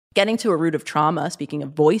Getting to a root of trauma, speaking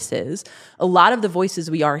of voices, a lot of the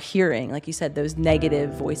voices we are hearing, like you said, those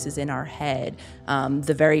negative voices in our head,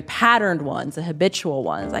 the very patterned ones, the habitual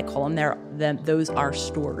ones, I call them, those are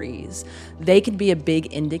stories. They can be a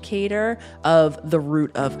big indicator of the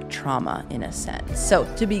root of trauma in a sense. So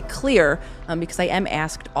to be clear, because I am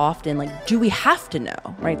asked often, like, do we have to know,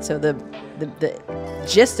 right? So the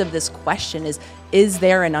gist of this question is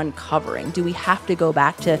there an uncovering? Do we have to go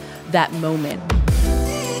back to that moment?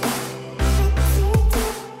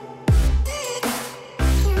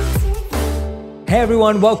 Hey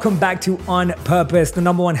everyone, welcome back to On Purpose, the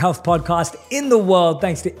 #1 health podcast in the world.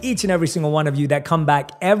 Thanks to each and every single one of you that come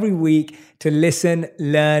back every week to listen,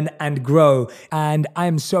 learn, and grow. And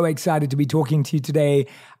I'm so excited to be talking to you today.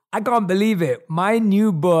 I can't believe it. My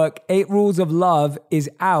new book, 8 Rules of Love, is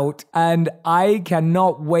out and I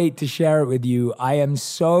cannot wait to share it with you. I am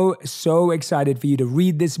so excited for you to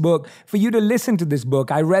read this book, for you to listen to this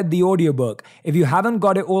book. I read the audiobook. If you haven't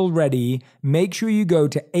got it already, make sure you go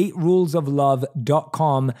to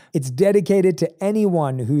 8rulesoflove.com. It's dedicated to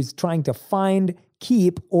anyone who's trying to find,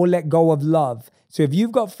 keep, or let go of love. So if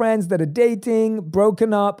you've got friends that are dating,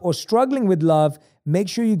 broken up, or struggling with love, make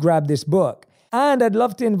sure you grab this book. And I'd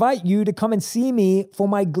love to invite you to come and see me for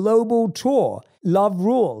my global tour, Love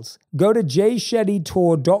Rules. Go to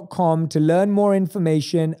jayshettytour.com to learn more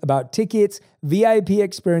information about tickets, VIP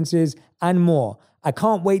experiences, and more. I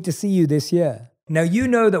can't wait to see you this year. Now, you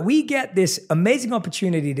know that we get this amazing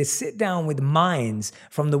opportunity to sit down with minds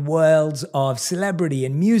from the worlds of celebrity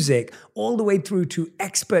and music, all the way through to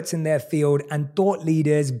experts in their field and thought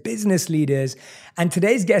leaders, business leaders. And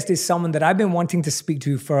today's guest is someone that I've been wanting to speak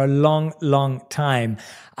to for a long time.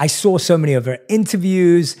 I saw so many of her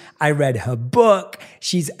interviews. I read her book.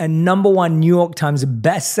 She's a #1 New York Times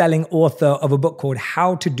best-selling author of a book called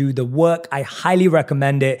How to Do the Work. I highly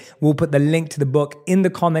recommend it. We'll put the link to the book in the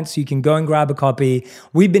comments so you can go and grab a copy.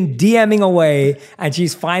 We've been DMing away and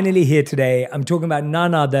she's finally here today. I'm talking about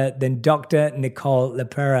none other than Dr. Nicole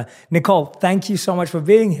LePera. Nicole, thank you so much for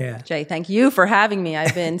being here. Jay, thank you for having me.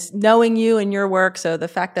 I've been knowing you and your work, so the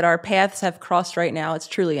fact that our paths have crossed right now, it's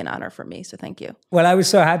truly an honor for me, so thank you. Well, I was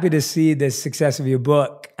so happy to see the success of your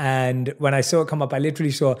book. And when I saw it come up, I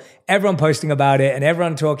literally saw everyone posting about it and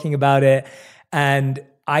everyone talking about it. And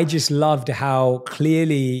I just loved how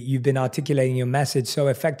clearly you've been articulating your message so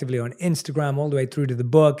effectively on Instagram all the way through to the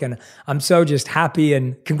book. And I'm so just happy,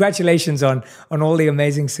 and congratulations on all the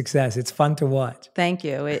amazing success. It's fun to watch. Thank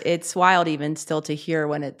you. It's wild even still to hear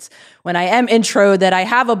when I am introed that I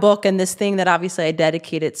have a book and this thing that obviously I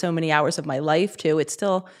dedicated so many hours of my life to. It's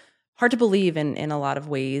still hard to believe in a lot of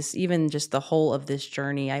ways. Even just the whole of this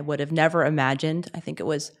journey, I would have never imagined. I think it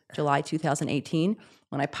was July 2018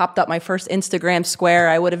 when I popped up my first Instagram square.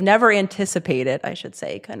 I would have never anticipated, I should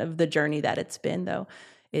say, kind of the journey that it's been, though.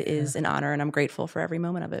 It is an honor and I'm grateful for every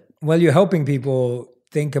moment of it. Well, you're helping people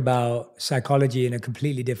think about psychology in a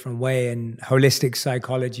completely different way, and holistic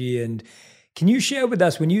psychology. And can you share with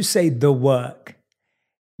us, when you say the work,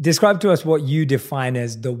 describe to us what you define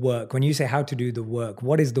as the work. When you say how to do the work,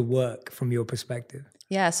 what is the work from your perspective?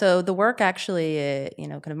 Yeah, so the work actually,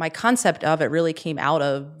 kind of my concept of it really came out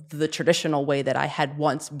of the traditional way that I had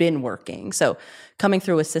once been working. So coming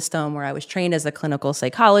through a system where I was trained as a clinical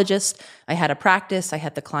psychologist, I had a practice, I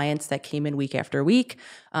had the clients that came in week after week.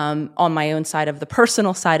 On my own side of the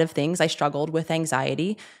personal side of things, I struggled with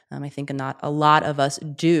anxiety. I think not a lot of us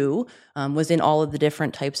do, was in all of the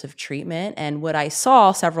different types of treatment. And what I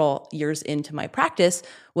saw several years into my practice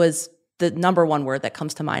was the #1 word that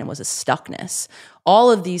comes to mind was a stuckness.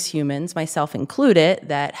 All of these humans, myself included,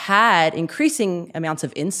 that had increasing amounts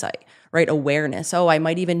of insight, right? Awareness. Oh, I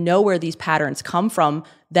might even know where these patterns come from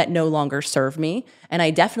that no longer serve me. And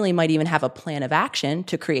I definitely might even have a plan of action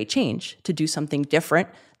to create change, to do something different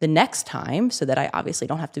the next time so that I obviously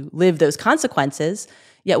don't have to live those consequences.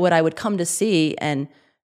 Yet what I would come to see, and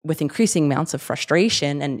with increasing amounts of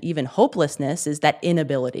frustration and even hopelessness, is that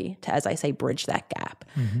inability to, as I say, bridge that gap.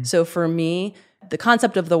 Mm-hmm. So for me, the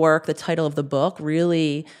concept of the work, the title of the book,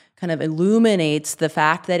 really kind of illuminates the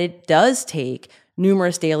fact that it does take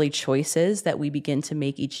numerous daily choices that we begin to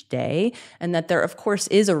make each day, and that there, of course,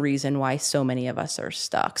 is a reason why so many of us are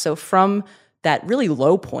stuck. So from that really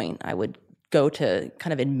low point, I would go to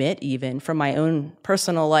kind of admit, even from my own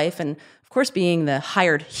personal life, and of course, being the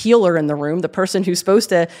hired healer in the room, the person who's supposed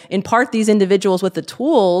to impart these individuals with the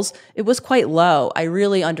tools, it was quite low. I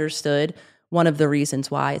really understood one of the reasons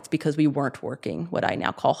why. It's because we weren't working what I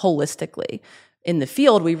now call holistically. in the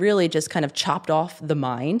field, we really just kind of chopped off the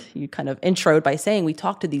mind. You kind of introed by saying we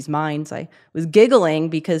talk to these minds. I was giggling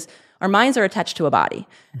because our minds are attached to a body.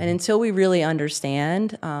 And until we really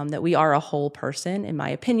understand that we are a whole person, in my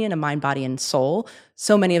opinion, a mind, body, and soul,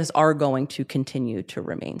 so many of us are going to continue to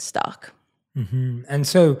remain stuck. And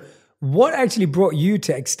so what actually brought you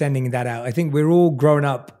to extending that out? I think we're all grown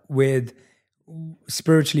up with,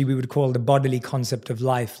 spiritually, we would call the bodily concept of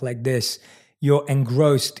life like this. You're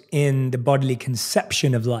engrossed in the bodily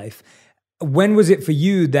conception of life. When was it for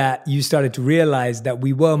you that you started to realize that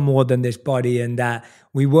we were more than this body and that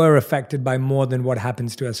we were affected by more than what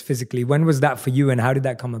happens to us physically? When was that for you and how did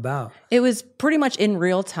that come about? It was pretty much in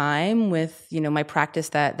real time with, my practice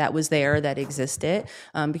that was there, that existed.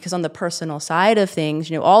 Because on the personal side of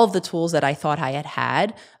things, all of the tools that I thought I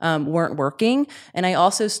had weren't working. And I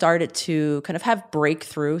also started to kind of have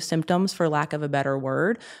breakthrough symptoms, for lack of a better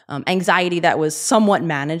word. Anxiety that was somewhat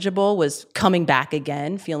manageable was coming back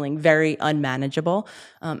again, feeling very unmanageable.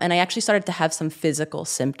 And I actually started to have some physical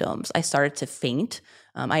symptoms. I started to faint.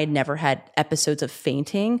 I had never had episodes of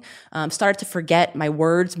fainting. Started to forget my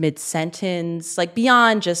words mid-sentence, like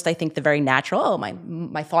beyond just, I think, the very natural,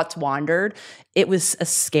 my thoughts wandered. It was a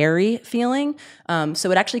scary feeling.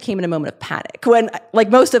 So it actually came in a moment of panic when, like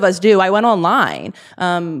most of us do, I went online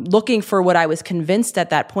looking for what I was convinced at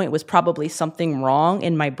that point was probably something wrong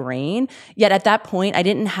in my brain. Yet at that point, I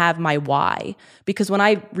didn't have my why. Because when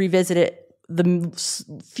I revisited the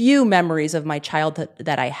few memories of my childhood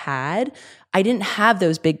that I had, I didn't have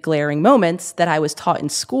those big glaring moments that I was taught in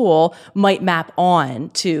school might map on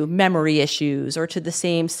to memory issues or to the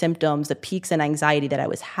same symptoms, the peaks in anxiety that I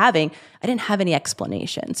was having. I didn't have any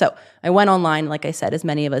explanation. So I went online, like I said, as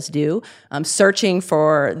many of us do, searching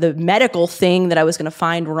for the medical thing that I was going to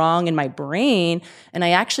find wrong in my brain. And I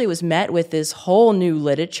actually was met with this whole new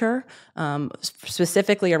literature,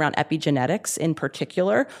 specifically around epigenetics in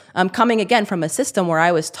particular, coming again from a system where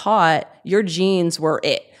I was taught your genes were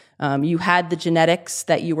it. You had the genetics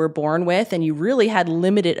that you were born with, and you really had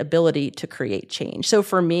limited ability to create change. So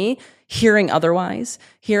for me, hearing otherwise,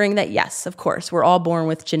 hearing that, yes, of course, we're all born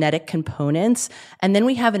with genetic components, and then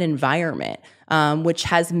we have an environment which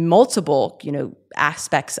has multiple,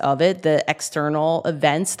 aspects of it, the external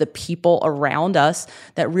events, the people around us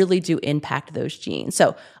that really do impact those genes.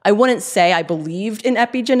 So I wouldn't say I believed in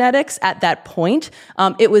epigenetics at that point.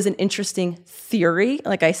 It was an interesting theory.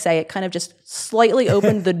 Like I say, it kind of just slightly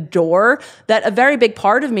opened the door that a very big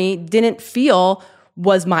part of me didn't feel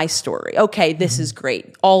was my story. Okay, this is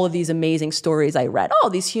great. All of these amazing stories I read. Oh,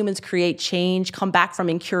 these humans create change, come back from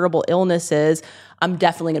incurable illnesses. I'm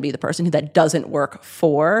definitely going to be the person who that doesn't work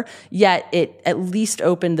for. Yet it at least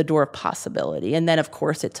opened the door of possibility. And then, of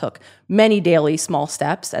course, it took many daily small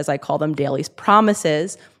steps, as I call them, daily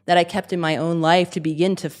promises, that I kept in my own life to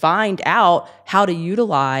begin to find out how to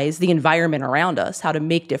utilize the environment around us, how to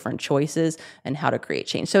make different choices, and how to create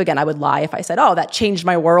change. So again, I would lie if I said, oh, that changed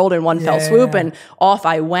my world in one fell swoop and off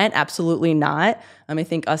I went. Absolutely not. I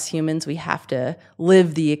think us humans, we have to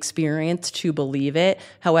live the experience to believe it.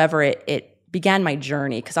 However, it began my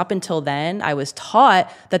journey, because up until then, I was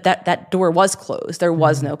taught that door was closed. There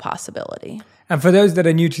was no possibility. And for those that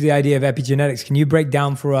are new to the idea of epigenetics, can you break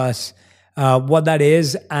down for us what that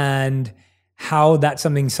is and how that's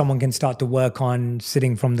something someone can start to work on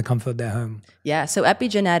sitting from the comfort of their home? Yeah, so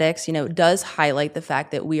epigenetics, does highlight the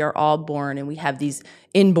fact that we are all born and we have these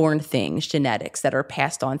inborn things, genetics, that are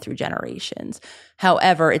passed on through generations.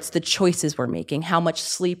 However, it's the choices we're making. How much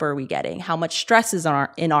sleep are we getting? How much stress is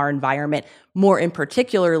in our environment? More in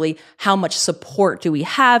particularly, how much support do we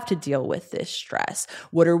have to deal with this stress?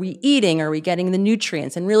 What are we eating? Are we getting the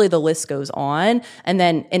nutrients? And really the list goes on. And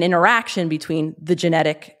then an interaction between the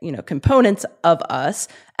genetic, components of us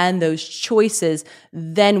and those choices,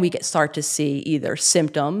 then we start to see either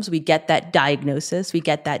symptoms, we get that diagnosis, we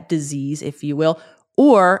get that disease, if you will,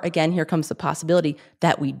 or again, here comes the possibility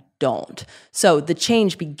that we don't. So the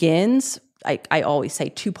change begins, I always say,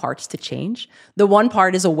 two parts to change. The one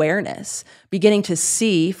part is awareness, beginning to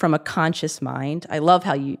see from a conscious mind. I love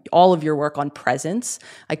how all of your work on presence.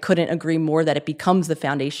 I couldn't agree more that it becomes the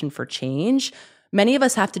foundation for change. Many of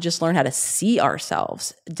us have to just learn how to see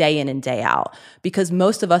ourselves day in and day out, because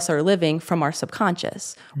most of us are living from our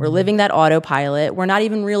subconscious. We're living that autopilot. We're not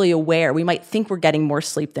even really aware. We might think we're getting more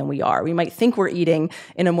sleep than we are. We might think we're eating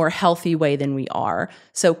in a more healthy way than we are.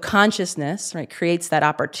 So consciousness, right, creates that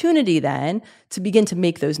opportunity then to begin to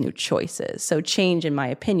make those new choices. So change, in my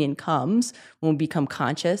opinion, comes when we become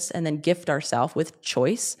conscious and then gift ourselves with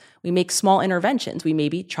choice. We make small interventions. We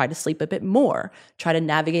maybe try to sleep a bit more, try to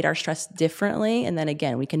navigate our stress differently. And then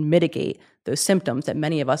again, we can mitigate those symptoms that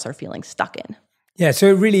many of us are feeling stuck in. Yeah, so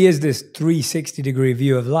it really is this 360-degree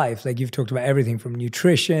view of life. Like you've talked about everything from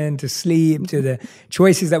nutrition to sleep to the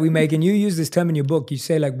choices that we make. And you use this term in your book. You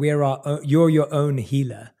say like you're your own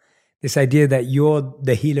healer. This idea that you're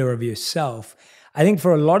the healer of yourself. I think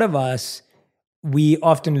for a lot of us, we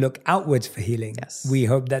often look outwards for healing. Yes. We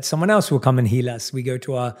hope that someone else will come and heal us. We go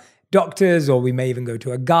to our doctors, or we may even go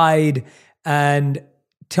to a guide. And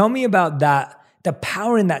tell me about that. The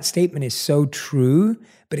power in that statement is so true,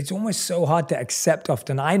 but it's almost so hard to accept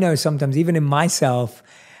often. I know sometimes, even in myself,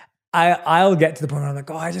 I'll get to the point where I'm like,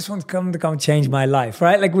 oh, I just want to come change my life,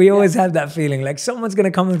 right? Like we always have that feeling, like someone's going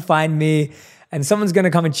to come and find me and someone's going to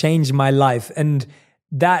come and change my life. And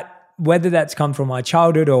that, whether that's come from our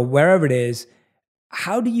childhood or wherever it is,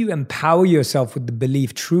 how do you empower yourself with the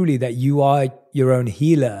belief truly that you are your own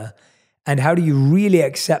healer? And how do you really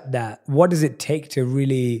accept that? What does it take to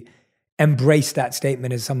really embrace that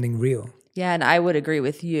statement as something real? Yeah, and I would agree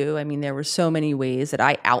with you. I mean, there were so many ways that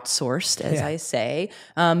I outsourced, as I say,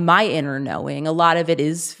 my inner knowing. A lot of it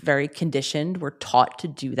is very conditioned. We're taught to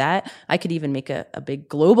do that. I could even make a big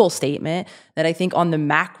global statement that I think on the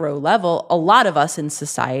macro level, a lot of us in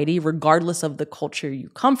society, regardless of the culture you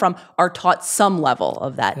come from, are taught some level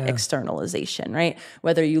of that externalization, right?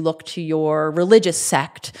 Whether you look to your religious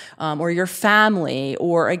sect or your family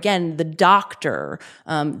or, again, the doctor,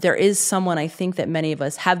 there is someone I think that many of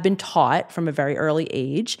us have been taught from a very early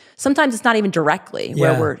age. Sometimes it's not even directly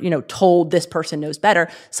where we're, told this person knows better.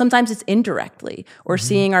 Sometimes it's indirectly, or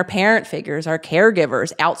seeing our parent figures, our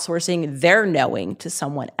caregivers outsourcing their knowing to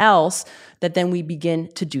someone else, that then we begin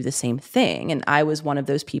to do the same thing. And I was one of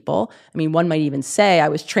those people. I mean, one might even say I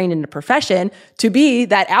was trained in a profession to be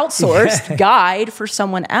that outsourced guide for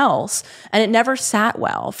someone else. And it never sat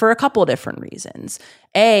well for a couple of different reasons.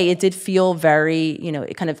 It did feel very,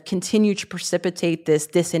 it kind of continued to precipitate this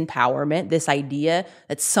disempowerment, this idea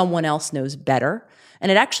that someone else knows better.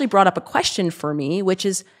 And it actually brought up a question for me, which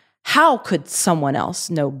is, how could someone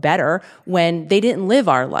else know better when they didn't live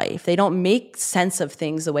our life? They don't make sense of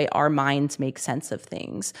things the way our minds make sense of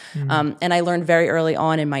things. And I learned very early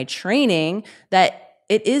on in my training that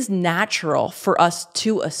it is natural for us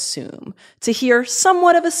to assume, to hear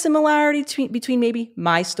somewhat of a similarity between maybe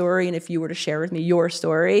my story and if you were to share with me your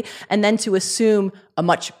story, and then to assume a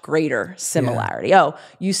much greater similarity. Yeah. Oh,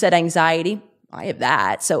 you said anxiety. I have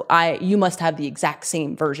that. So you must have the exact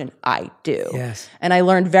same version I do. Yes. And I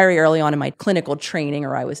learned very early on in my clinical training,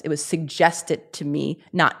 it was suggested to me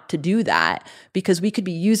not to do that, because we could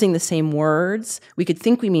be using the same words. We could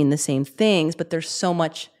think we mean the same things, but there's so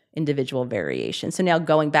much individual variation. So now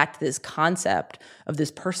going back to this concept of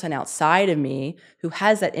this person outside of me who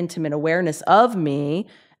has that intimate awareness of me,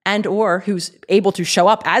 and or who's able to show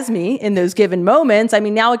up as me in those given moments. I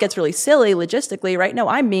mean, now it gets really silly logistically, right? No,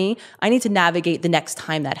 I'm me. I need to navigate the next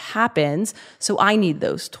time that happens. So I need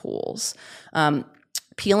those tools.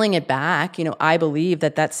 Peeling it back, I believe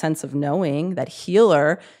that sense of knowing, that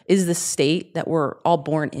healer, is the state that we're all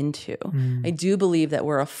born into. I do believe that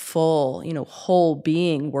we're a full, whole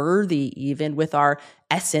being, worthy even with our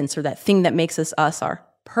essence, or that thing that makes us our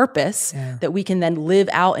purpose, that we can then live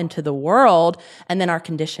out into the world, and then our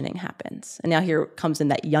conditioning happens. And now here comes in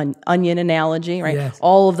that onion analogy, right? Yes.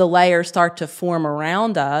 All of the layers start to form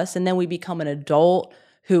around us, and then we become an adult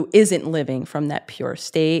who isn't living from that pure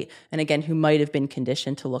state, and again, who might have been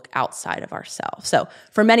conditioned to look outside of ourselves. So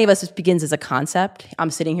for many of us, it begins as a concept.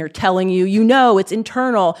 I'm sitting here telling you, it's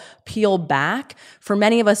internal, peel back. For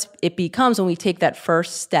many of us, it becomes, when we take that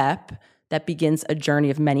first step, that begins a journey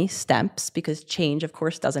of many steps, because change, of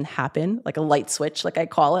course, doesn't happen like a light switch, like I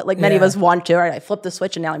call it. Like many of us want to, right? I flip the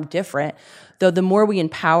switch and now I'm different. Though the more we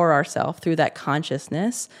empower ourselves through that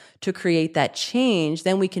consciousness to create that change,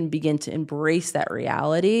 then we can begin to embrace that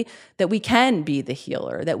reality that we can be the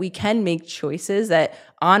healer, that we can make choices that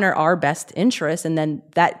honor our best interests, and then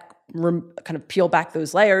that kind of peel back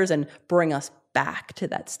those layers and bring us back to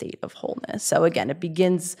that state of wholeness. So again, it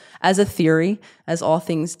begins as a theory, as all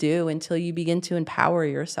things do, until you begin to empower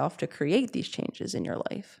yourself to create these changes in your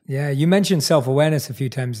life. Yeah, you mentioned self-awareness a few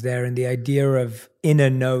times there, and the idea of inner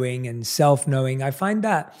knowing and self-knowing. I find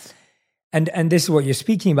that, and this is what you're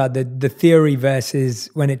speaking about, the theory versus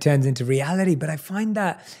when it turns into reality. But I find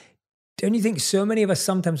that, don't you think so many of us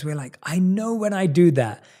sometimes we're like, I know when I do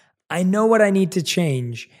that, I know what I need to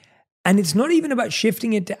change. And it's not even about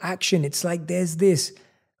shifting it to action. It's like there's this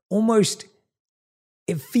almost,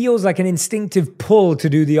 it feels like an instinctive pull to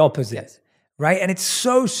do the opposite, right? And it's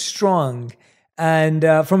so strong. And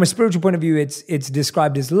from a spiritual point of view, it's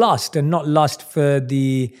described as lust, and not lust for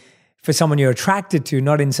someone you're attracted to,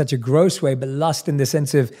 not in such a gross way, but lust in the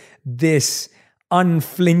sense of this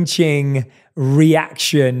unflinching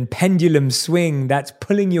reaction, pendulum swing that's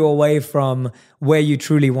pulling you away from where you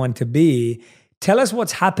truly want to be. Tell us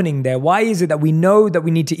what's happening there. Why is it that we know that we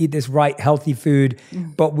need to eat this right, healthy food,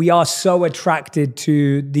 but we are so attracted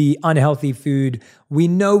to the unhealthy food? We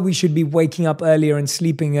know we should be waking up earlier and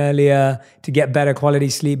sleeping earlier to get better quality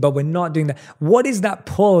sleep, but we're not doing that. What is that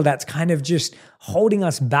pull that's kind of just holding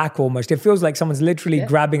us back almost? It feels like someone's literally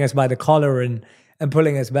grabbing us by the collar and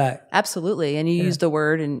pulling us back. Absolutely. And you used the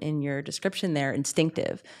word in your description there,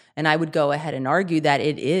 instinctive. And I would go ahead and argue that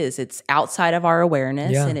it's outside of our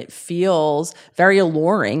awareness and it feels very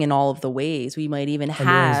alluring in all of the ways. We might even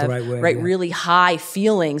have really high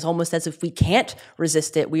feelings, almost as if we can't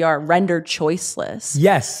resist it. We are rendered choiceless.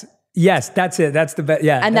 Yes, that's it. That's the best.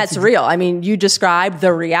 Yeah. And that's real. I mean, you described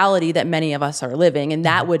the reality that many of us are living, and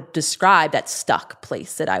that would describe that stuck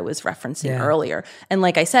place that I was referencing earlier. And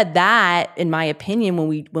like I said, that, in my opinion,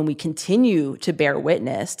 when we continue to bear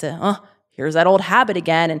witness to, here's that old habit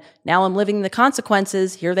again, and now I'm living the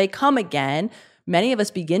consequences, here they come again, many of us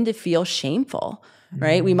begin to feel shameful.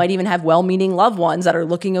 Right? We might even have well-meaning loved ones that are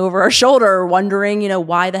looking over our shoulder, wondering,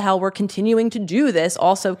 why the hell we're continuing to do this,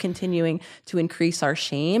 also continuing to increase our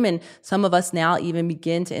shame. And some of us now even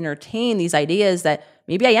begin to entertain these ideas that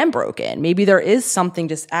maybe I am broken. Maybe there is something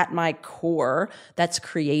just at my core that's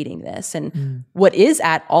creating this. And what is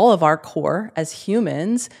at all of our core as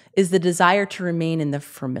humans is the desire to remain in the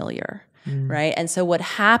familiar. Right. And so what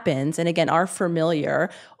happens, and again, our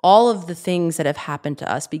familiar, all of the things that have happened to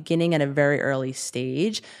us beginning at a very early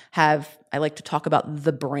stage I like to talk about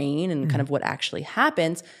the brain and kind of what actually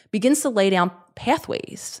happens, begins to lay down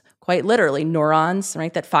pathways, quite literally, neurons,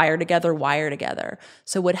 right, that fire together, wire together.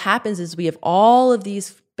 So what happens is we have all of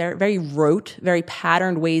these very rote, very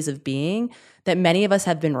patterned ways of being that many of us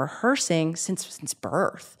have been rehearsing since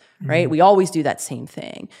birth. Right? We always do that same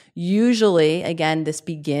thing. Usually, again, this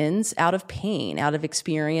begins out of pain, out of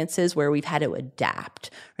experiences where we've had to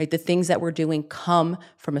adapt, right? The things that we're doing come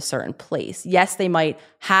from a certain place. Yes, they might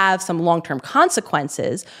have some long-term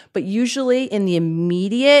consequences, but usually in the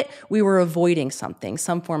immediate, we were avoiding something,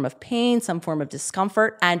 some form of pain, some form of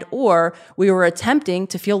discomfort, and or we were attempting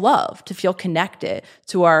to feel loved, to feel connected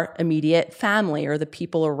to our immediate family or the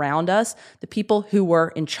people around us, the people who were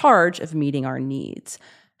in charge of meeting our needs.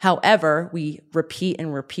 However, we repeat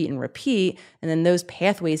and repeat and repeat, and then those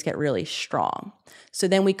pathways get really strong. So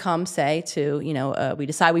then we come, say, to, we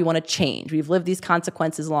decide we want to change. We've lived these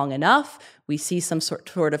consequences long enough. We see some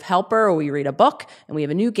sort of helper, or we read a book, and we have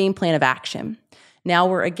a new game plan of action. Now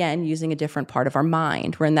we're, again, using a different part of our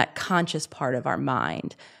mind. We're in that conscious part of our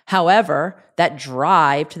mind. However, that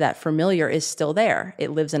drive to that familiar is still there.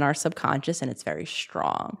 It lives in our subconscious, and it's very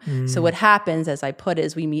strong. So what happens, as I put it,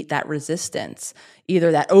 is we meet that resistance,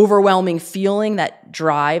 either that overwhelming feeling, that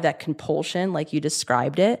drive, that compulsion, like you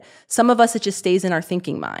described it. Some of us, it just stays in our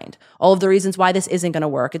thinking mind. All of the reasons why this isn't going to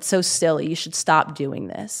work. It's so silly. You should stop doing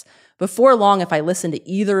this. Before long, if I listen to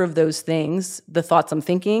either of those things, the thoughts I'm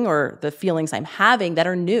thinking or the feelings I'm having that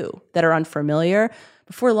are new, that are unfamiliar,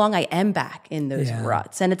 before long, I am back in those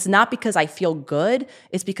ruts. And it's not because I feel good.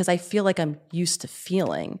 It's because I feel like I'm used to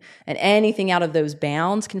feeling. And anything out of those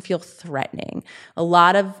bounds can feel threatening. A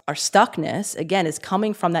lot of our stuckness, again, is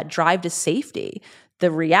coming from that drive to safety.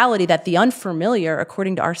 The reality that the unfamiliar,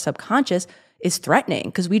 according to our subconscious, is threatening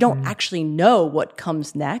because we don't actually know what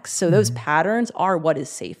comes next. So those patterns are what is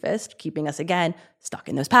safest, keeping us, again, stuck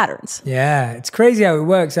in those patterns. Yeah, it's crazy how it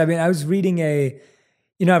works. I mean, I was reading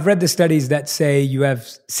I've read the studies that say you have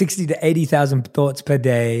 60 to 80,000 thoughts per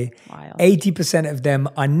day. Wild. 80% of them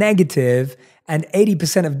are negative, and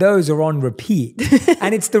 80% of those are on repeat.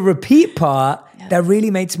 And it's the repeat part that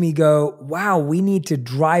really makes me go, wow, we need to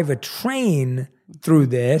drive a train through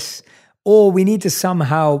this. Or we need to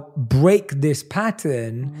somehow break this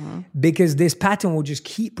pattern because this pattern will just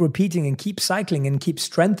keep repeating and keep cycling and keep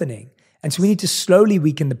strengthening. And so we need to slowly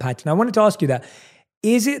weaken the pattern. I wanted to ask you that.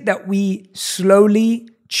 Is it that we slowly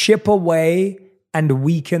chip away and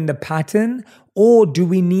weaken the pattern? Or do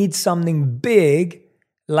we need something big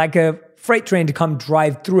like a freight train to come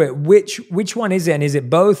drive through it? Which one is it? And is it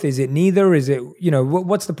both? Is it neither? Is it,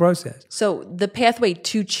 what's the process? So the pathway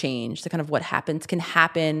to change, the kind of what happens, can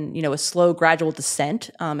happen, a slow, gradual descent,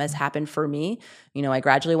 as happened for me. I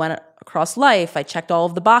gradually went across life. I checked all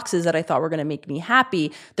of the boxes that I thought were going to make me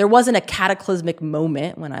happy. There wasn't a cataclysmic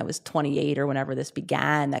moment when I was 28 or whenever this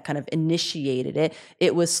began that kind of initiated it.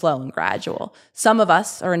 It was slow and gradual. Some of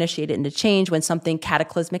us are initiated into change when something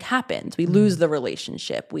cataclysmic happens. We lose the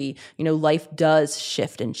relationship. Life does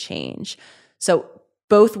shift and change. So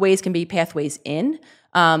both ways can be pathways in.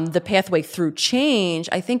 The pathway through change,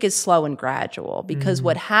 I think, is slow and gradual, because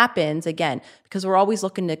what happens, again, because we're always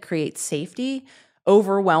looking to create safety,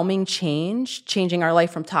 overwhelming change, changing our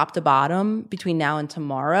life from top to bottom between now and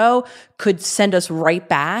tomorrow, could send us right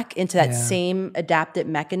back into that same adaptive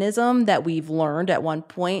mechanism that we've learned at one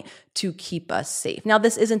point to keep us safe. Now,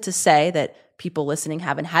 this isn't to say that people listening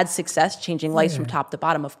haven't had success changing lives from top to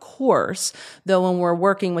bottom, of course. Though when we're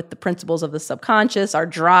working with the principles of the subconscious, our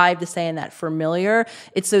drive to stay in that familiar,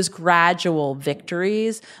 it's those gradual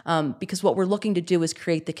victories, because what we're looking to do is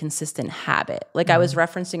create the consistent habit. Like I was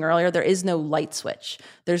referencing earlier, there is no light switch.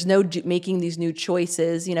 There's no making these new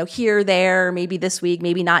choices, here, there, maybe this week,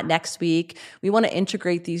 maybe not next week. We want to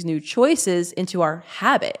integrate these new choices into our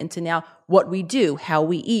habit, into now what we do, how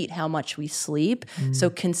we eat, how much we sleep. So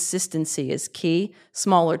consistency is key.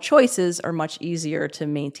 Smaller choices are much easier to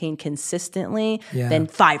maintain consistently than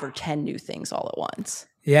 5 or 10 new things all at once.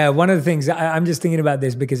 Yeah, one of the things, I'm just thinking about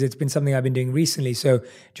this because it's been something I've been doing recently. So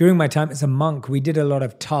during my time as a monk, we did a lot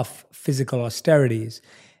of tough physical austerities.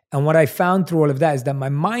 And what I found through all of that is that my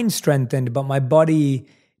mind strengthened, but my body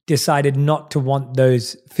decided not to want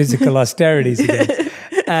those physical austerities again.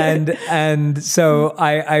 And so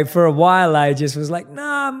I for a while I just was like,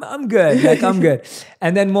 nah, I'm good. Like I'm good.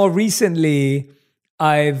 And then more recently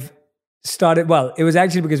I've started, well, it was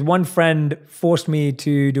actually because one friend forced me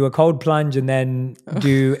to do a cold plunge and then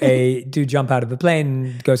do jump out of a plane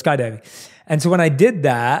and go skydiving. And so when I did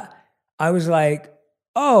that, I was like,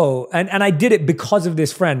 oh, and I did it because of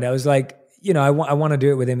this friend. I was like, I want to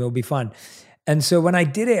do it with him. It'll be fun. And so when I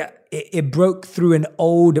did it, it broke through an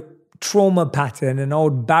old trauma pattern, an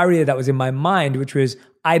old barrier that was in my mind, which was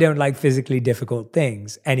I don't like physically difficult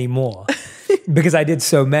things anymore because I did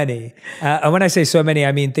so many. And when I say so many,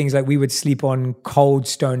 I mean things like we would sleep on cold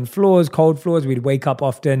floors. We'd wake up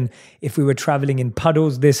often if we were traveling in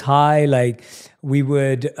puddles this high, like we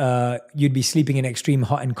would, you'd be sleeping in extreme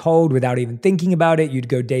hot and cold without even thinking about it. You'd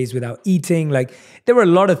go days without eating. Like there were a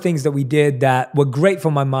lot of things that we did that were great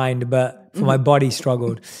for my mind, but for my body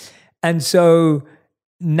struggled. And so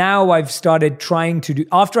now I've started trying to do,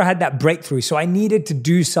 after I had that breakthrough, so I needed to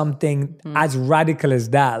do something as radical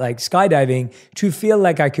as that, like skydiving, to feel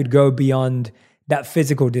like I could go beyond that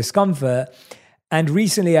physical discomfort. And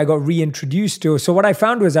recently I got reintroduced to, so what I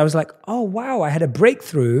found was I was like, oh wow, I had a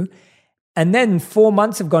breakthrough. And then 4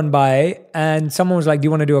 months have gone by and someone was like, do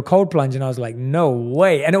you want to do a cold plunge? And I was like, no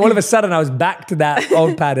way. And all of a sudden I was back to that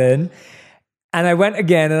old pattern. And I went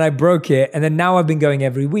again and I broke it. And then now I've been going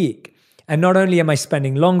every week. And not only am I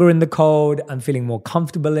spending longer in the cold, I'm feeling more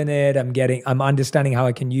comfortable in it. I'm understanding how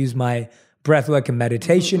I can use my breath work and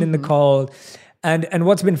meditation in the cold. And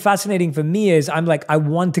what's been fascinating for me is I'm like, I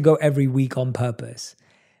want to go every week on purpose.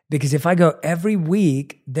 Because if I go every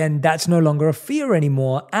week, then that's no longer a fear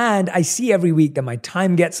anymore. And I see every week that my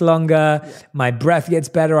time gets longer, my breath gets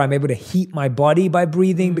better. I'm able to heat my body by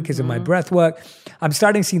breathing because of my breath work. I'm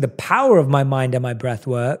starting to see the power of my mind and my breath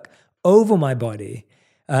work over my body.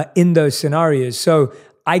 In those scenarios. So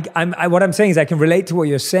what I'm saying is I can relate to what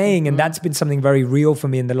you're saying, and that's been something very real for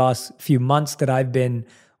me in the last few months that I've been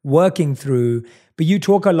working through. But you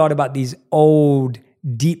talk a lot about these old,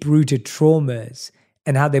 deep-rooted traumas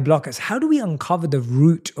and how they block us. How do we uncover the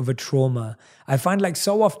root of a trauma? I find like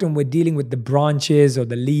so often we're dealing with the branches or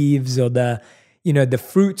the leaves or the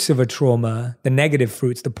fruits of a trauma, the negative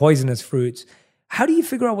fruits, the poisonous fruits. How do you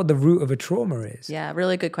figure out what the root of a trauma is? Yeah,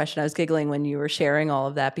 really good question. I was giggling when you were sharing all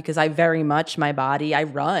of that because I very much, my body, I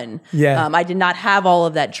run. Yeah. I did not have all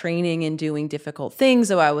of that training in doing difficult things,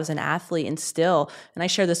 though I was an athlete and still, and I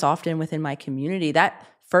share this often within my community, that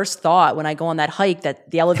first thought when I go on that hike, that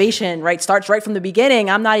the elevation starts right from the beginning.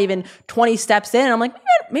 I'm not even 20 steps in. I'm like,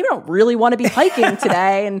 maybe I don't really want to be hiking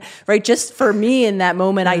today. And just for me in that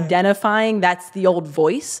moment, identifying that's the old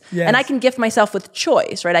voice. Yes. And I can gift myself with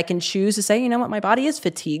choice, I can choose to say, you know what, my body is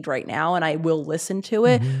fatigued right now and I will listen to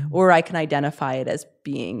it, or I can identify it as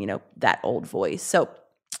being, that old voice. So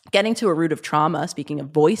getting to a root of trauma, speaking of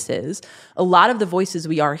voices, a lot of the voices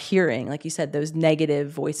we are hearing, like you said, those negative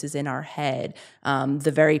voices in our head,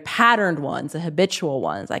 the very patterned ones, the habitual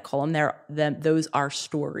ones, I call them, those are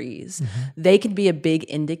stories. They can be a big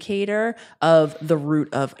indicator of the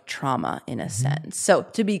root of trauma in a sense. So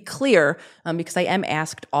to be clear, because I am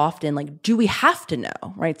asked often, do we have to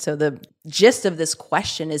know, So the gist of this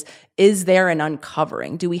question is there an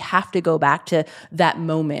uncovering? Do we have to go back to that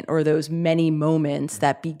moment or those many moments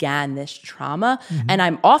that began this trauma? And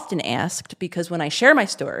I'm often asked, because when I share my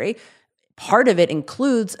story, part of it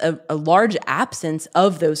includes a large absence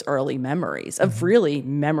of those early memories, of really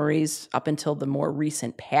memories up until the more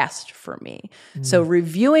recent past for me. So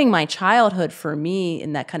reviewing my childhood for me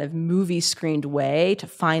in that kind of movie screened way to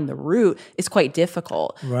find the root is quite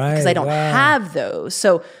difficult because I don't have those.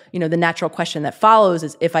 So, the natural question that follows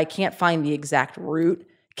is, if I can't find the exact root,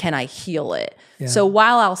 can I heal it? Yeah. So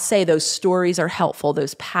while I'll say those stories are helpful,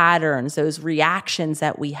 those patterns, those reactions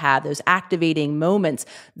that we have, those activating moments,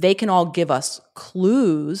 they can all give us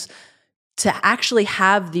clues to actually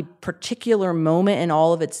have the particular moment in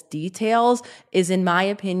all of its details is, in my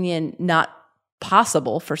opinion, not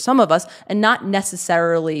possible for some of us and not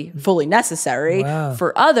necessarily fully necessary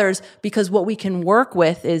for others, because what we can work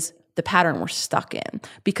with is the pattern we're stuck in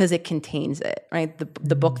because it contains it, right?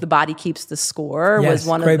 The book, The Body Keeps the Score, was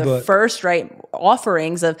one of the first,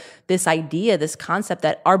 offerings of this idea, this concept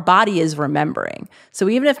that our body is remembering. So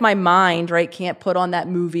even if my mind, can't put on that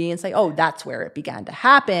movie and say, oh, that's where it began to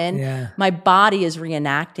happen, my body is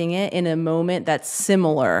reenacting it in a moment that's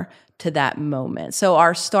similar to that moment. So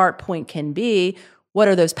our start point can be, what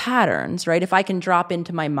are those patterns, right? If I can drop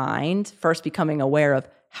into my mind, first becoming aware of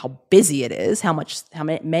how busy it is, how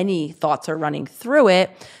many thoughts are running through it,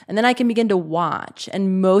 and then I can begin to watch.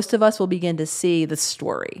 And most of us will begin to see the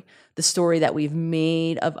story that we've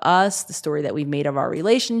made of us, the story that we've made of our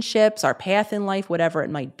relationships, our path in life, whatever it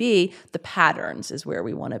might be. The patterns is where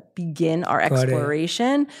we want to begin our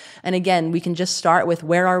exploration. And again, we can just start with,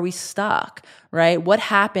 where are we stuck, right? What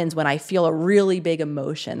happens when I feel a really big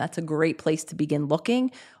emotion? That's a great place to begin looking.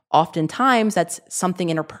 Oftentimes, that's something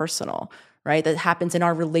interpersonal, right? That happens in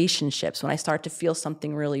our relationships when I start to feel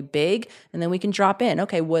something really big, and then we can drop in,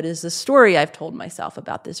 okay, what is the story I've told myself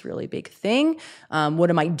about this really big thing? What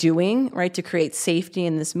am I doing, right, to create safety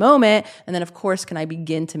in this moment? And then, of course, can I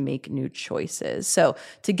begin to make new choices? So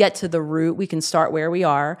to get to the root, we can start where we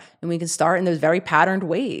are, and we can start in those very patterned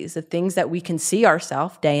ways, the things that we can see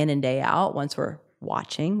ourselves day in and day out once we're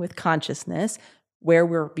watching with consciousness, where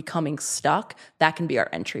we're becoming stuck. That can be our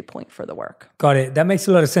entry point for the work. Got it. That makes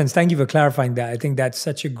a lot of sense. Thank you for clarifying that. I think that's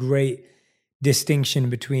such a great distinction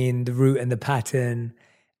between the root and the pattern,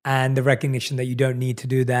 and the recognition that you don't need to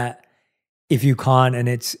do that if you can't, and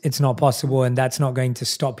it's not possible, and that's not going to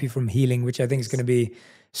stop you from healing, which I think is going to be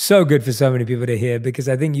so good for so many people to hear, because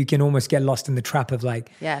I think you can almost get lost in the trap of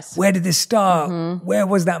where did this start? Where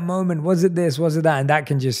was that moment? Was it this? Was it that? And that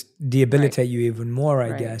can just debilitate you even more,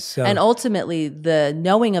 I guess. So. And ultimately, the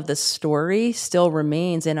knowing of the story still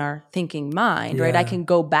remains in our thinking mind, right? I can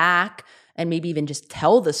go back and maybe even just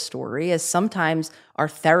tell the story, as sometimes our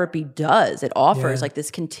therapy does. It offers this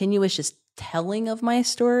continuous just telling of my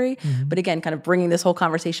story. But again, kind of bringing this whole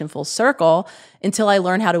conversation full circle, until I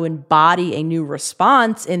learn how to embody a new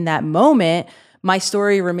response in that moment, my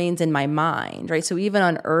story remains in my mind, right? So even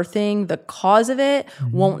unearthing the cause of it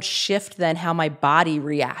won't shift then how my body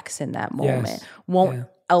reacts in that moment, won't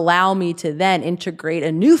allow me to then integrate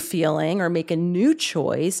a new feeling or make a new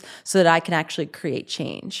choice so that I can actually create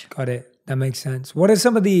change. Got it. That makes sense. What are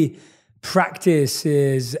some of the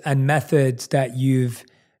practices and methods that you've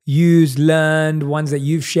used, learned, ones that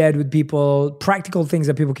you've shared with people, practical things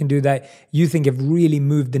that people can do that you think have really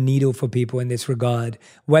moved the needle for people in this regard?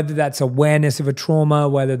 Whether that's awareness of a trauma,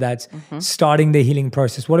 whether that's starting the healing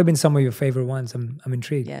process. What have been some of your favorite ones? I'm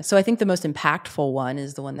intrigued. Yeah, so I think the most impactful one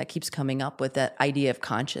is the one that keeps coming up with that idea of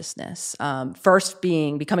consciousness. First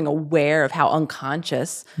becoming aware of how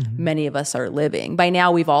unconscious many of us are living. By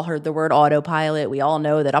now, we've all heard the word autopilot. We all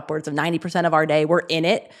know that upwards of 90% of our day, we're in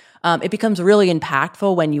it. It becomes really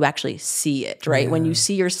impactful when you actually see it, right? When you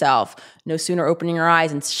see yourself, no sooner opening your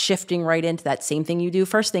eyes and shifting right into that same thing you do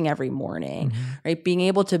first thing every morning, right? Being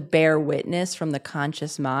able to bear witness from the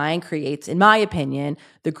conscious mind creates, in my opinion,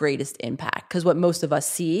 the greatest impact. Because what most of us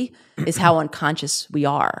see is how unconscious we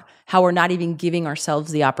are, how we're not even giving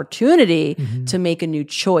ourselves the opportunity to make a new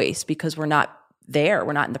choice because we're not there.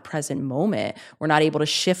 We're not in the present moment. We're not able to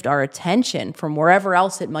shift our attention from wherever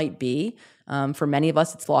else it might be. For many of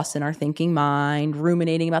us, it's lost in our thinking mind,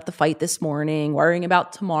 ruminating about the fight this morning, worrying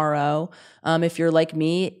about tomorrow. If you're like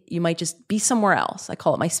me, you might just be somewhere else. I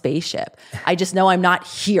call it my spaceship. I just know I'm not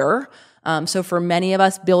here. So for many of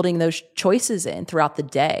us, building those choices in throughout the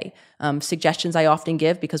day, suggestions I often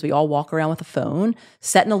give, because we all walk around with a phone,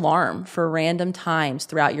 set an alarm for random times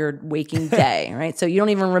throughout your waking day, right? So you don't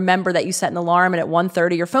even remember that you set an alarm, and at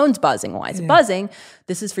 1:30 your phone's buzzing. Why is it buzzing?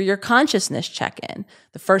 This is for your consciousness check-in.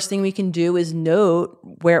 The first thing we can do is note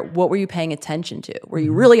what were you paying attention to? Were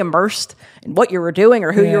you really immersed in what you were doing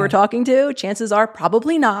or who you were talking to? Chances are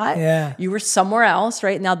probably not. You were somewhere else,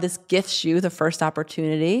 right? Now this gifts you the first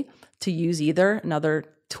opportunity to use either another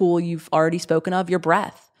tool you've already spoken of, your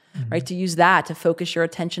breath. right? To use that to focus your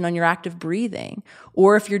attention on your active breathing.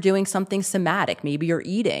 Or if you're doing something somatic, maybe you're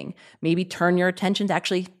eating, maybe turn your attention to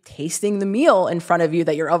actually tasting the meal in front of you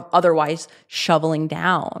that you're otherwise shoveling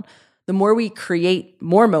down. The more we create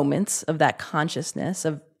more moments of that consciousness,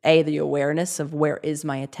 of A, the awareness of where is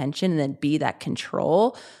my attention, and then B, that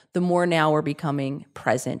control, the more now we're becoming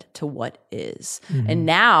present to what is. And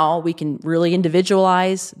now we can really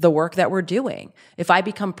individualize the work that we're doing. If I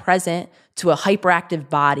become present to a hyperactive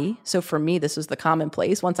body, so for me, this was the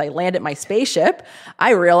commonplace. Once I landed my spaceship, I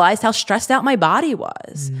realized how stressed out my body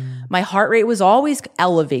was. My heart rate was always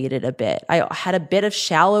elevated a bit. I had a bit of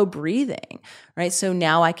shallow breathing, right? So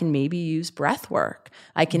now I can maybe use breath work.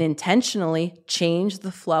 I can intentionally change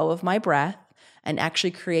the flow of my breath and actually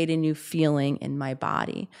create a new feeling in my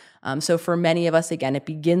body. So for many of us, again, it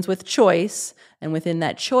begins with choice. And within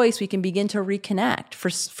that choice, we can begin to reconnect. For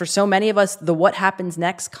so many of us, the what happens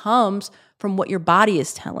next comes from what your body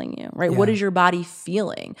is telling you, right? Yeah. What is your body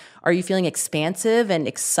feeling? Are you feeling expansive and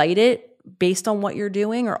excited based on what you're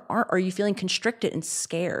doing, or are you feeling constricted and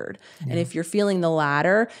scared? Yeah. And if you're feeling the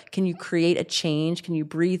latter, can you create a change? Can you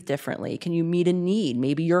breathe differently? Can you meet a need?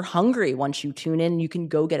 Maybe you're hungry. Once you tune in, you can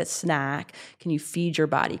go get a snack. Can you feed your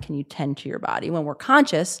body? Can you tend to your body? When we're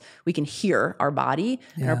conscious, we can hear our body,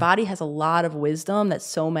 and our body has a lot of wisdom that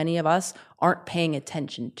so many of us aren't paying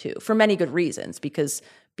attention to, for many good reasons, because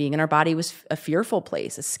being in our body was a fearful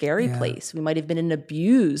place, a scary place. We might have been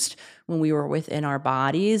abused when we were within our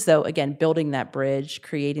bodies. Though, again, building that bridge,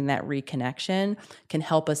 creating that reconnection can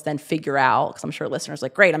help us then figure out, because I'm sure listeners are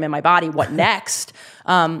like, great, I'm in my body, what next?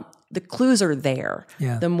 The clues are there.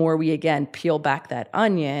 Yeah. The more we, again, peel back that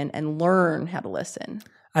onion and learn how to listen.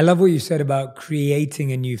 I love what you said about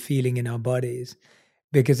creating a new feeling in our bodies,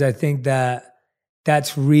 because I think that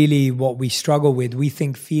that's really what we struggle with. We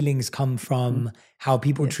think feelings come from how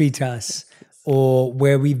people treat us or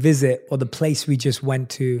where we visit or the place we just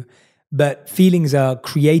went to. But feelings are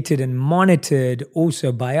created and monitored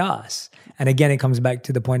also by us. And again, it comes back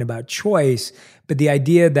to the point about choice. But the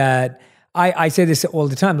idea that I say this all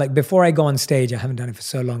the time, like before I go on stage, I haven't done it for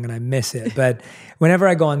so long and I miss it. But whenever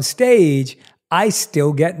I go on stage, I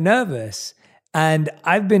still get nervous. And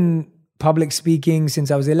I've been public speaking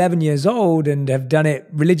since I was 11 years old and have done it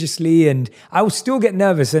religiously, and I will still get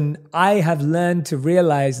nervous, and I have learned to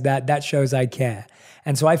realize that that shows I care.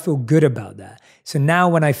 And so I feel good about that. So now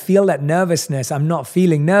when I feel that nervousness, I'm not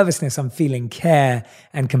feeling nervousness, I'm feeling care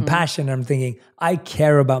and compassion. I'm thinking, I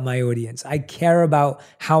care about my audience. I care about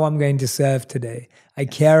how I'm going to serve today. I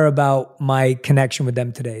care about my connection with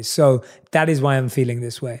them today. So that is why I'm feeling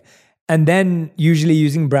this way. And then usually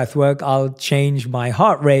using breath work, I'll change my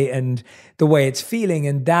heart rate and the way it's feeling.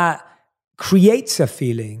 And that creates a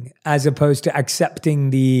feeling as opposed to accepting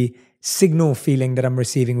the signal feeling that I'm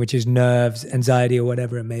receiving, which is nerves, anxiety, or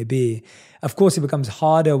whatever it may be. Of course, it becomes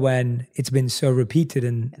harder when it's been so repeated,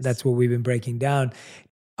 and that's what we've been breaking down.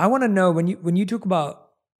 I want to know, when you talk about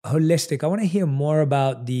holistic, I want to hear more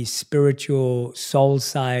about the spiritual soul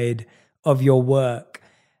side of your work,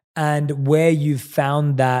 and where you've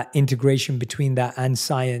found that integration between that and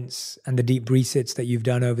science and the deep resets that you've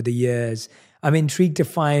done over the years. I'm intrigued to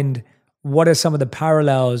find what are some of the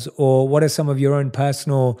parallels, or what are some of your own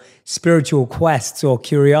personal spiritual quests or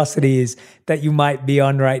curiosities that you might be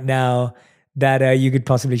on right now that you could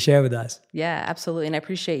possibly share with us. Yeah, absolutely. And I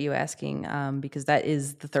appreciate you asking, because that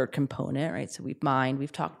is the third component, right? So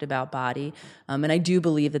we've talked about body. And I do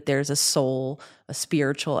believe that there's a soul, a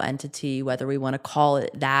spiritual entity, whether we want to call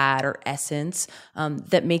it that or essence,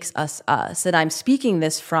 that makes us us. And I'm speaking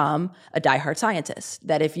this from a diehard scientist,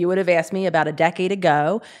 that if you would have asked me about a decade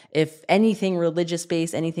ago, if anything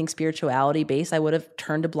religious-based, anything spirituality-based, I would have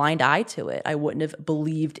turned a blind eye to it. I wouldn't have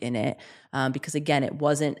believed in it. Because again, it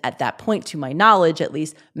wasn't at that point, to my knowledge, at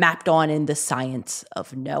least mapped on in the science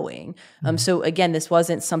of knowing. So again, this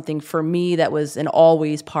wasn't something for me that was an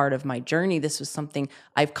always part of my journey. This was something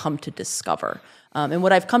I've come to discover. And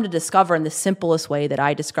what I've come to discover in the simplest way that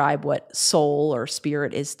I describe what soul or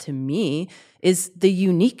spirit is to me is the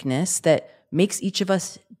uniqueness that makes each of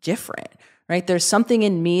us different. Right? There's something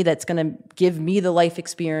in me that's going to give me the life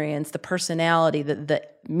experience, the personality, the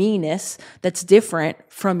me-ness that's different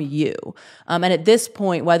from you. And at this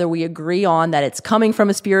point, whether we agree on that it's coming from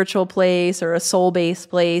a spiritual place or a soul-based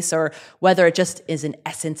place, or whether it just is an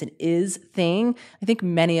essence and is thing, I think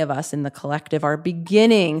many of us in the collective are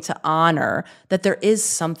beginning to honor that there is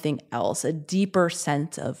something else, a deeper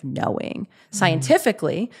sense of knowing.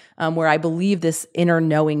 Scientifically, where I believe this inner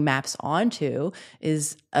knowing maps onto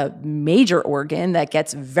is a major organ that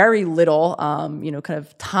gets very little, kind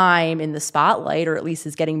of time in the spotlight, or at least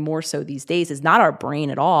is getting more so these days, is not our brain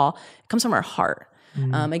at all. It comes from our heart.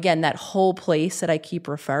 Again, that whole place that I keep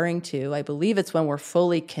referring to, I believe it's when we're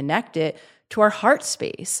fully connected to our heart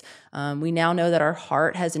space. We now know that our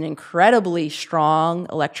heart has an incredibly strong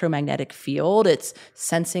electromagnetic field. It's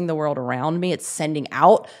sensing the world around me. It's sending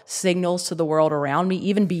out signals to the world around me,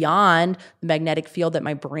 even beyond the magnetic field that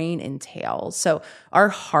my brain entails. So our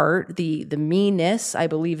heart, the me-ness, I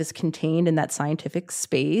believe, is contained in that scientific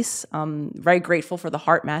space. Very grateful for the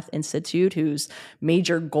HeartMath Institute, whose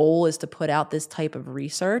major goal is to put out this type of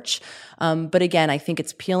research. But again, I think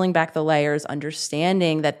it's peeling back the layers,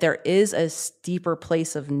 understanding that there is a deeper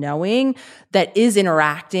place of knowing that is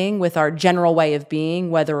interacting with our general way of being,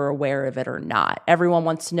 whether we're aware of it or not. Everyone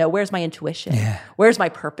wants to know, where's my intuition? Where's my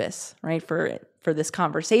purpose, right, for this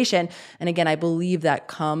conversation? And again, I believe that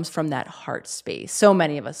comes from that heart space. So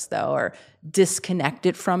many of us, though, are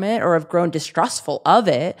disconnected from it or have grown distrustful of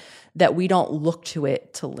it, that we don't look to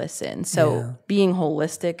it to listen. So being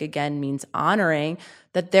holistic, again, means honoring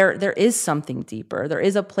that there is something deeper. There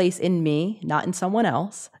is a place in me, not in someone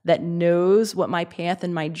else, that knows what my path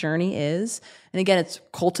and my journey is. And again, it's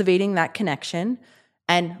cultivating that connection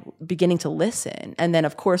and beginning to listen. And then,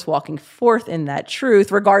 of course, walking forth in that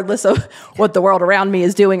truth, regardless of what the world around me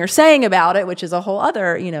is doing or saying about it, which is a whole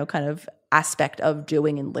other, kind of aspect of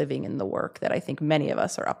doing and living in the work that I think many of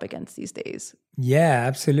us are up against these days. Yeah,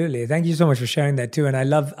 absolutely. Thank you so much for sharing that too. And I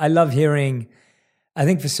love hearing, I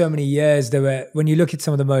think for so many years, when you look at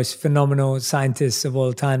some of the most phenomenal scientists of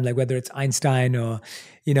all time, like whether it's Einstein or,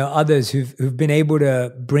 others who've been able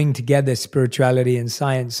to bring together spirituality and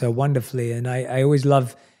science so wonderfully. And I always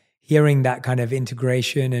love hearing that kind of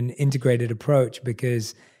integration and integrated approach,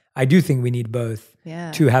 because I do think we need both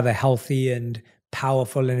to have a healthy and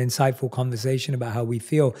powerful and insightful conversation about how we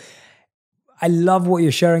feel. I love what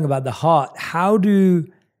you're sharing about the heart. How do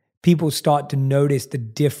people start to notice the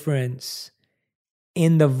difference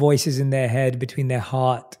in the voices in their head between their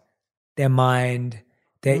heart, their mind,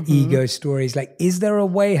 their ego stories? Like, is there a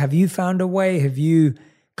way? Have you found a way? Have you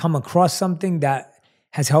come across something that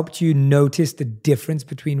has helped you notice the difference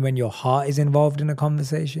between when your heart is involved in a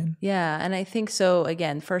conversation? Yeah, and I think so.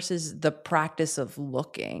 Again, first is the practice of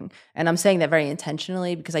looking. And I'm saying that very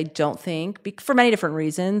intentionally because I don't think, for many different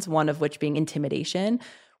reasons, one of which being intimidation,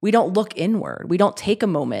 we don't look inward. We don't take a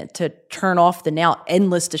moment to turn off the now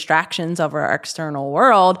endless distractions of our external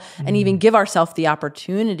world and even give ourselves the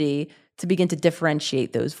opportunity to begin to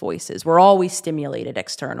differentiate those voices. We're always stimulated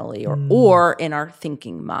externally or in our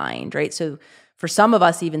thinking mind, right? So for some of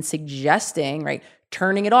us, even suggesting, right,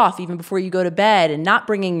 turning it off even before you go to bed and not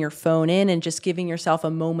bringing your phone in and just giving yourself a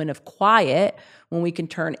moment of quiet when we can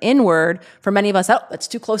turn inward. For many of us, it's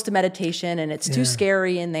too close to meditation and it's too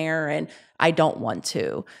scary in there and I don't want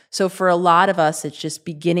to. So for a lot of us, it's just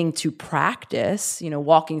beginning to practice,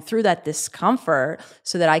 walking through that discomfort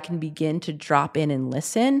so that I can begin to drop in and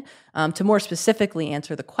listen. To more specifically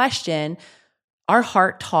answer the question, our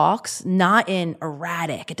heart talks not in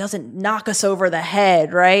erratic. It doesn't knock us over the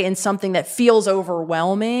head, right? In something that feels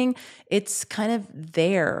overwhelming. It's kind of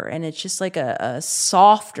there. And it's just like a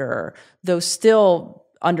softer, though still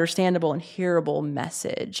understandable and hearable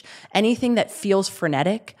message. Anything that feels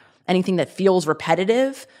frenetic, anything that feels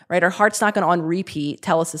repetitive, right? Our heart's not going to on repeat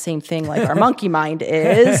tell us the same thing like our monkey mind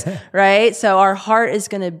is, right? So our heart is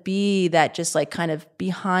going to be that just like kind of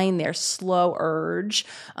behind there slow urge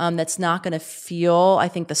that's not going to feel, I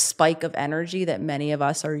think, the spike of energy that many of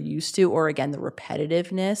us are used to, or again, the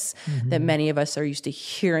repetitiveness that many of us are used to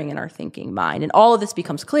hearing in our thinking mind. And all of this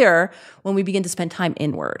becomes clearer when we begin to spend time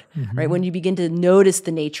inward, right? When you begin to notice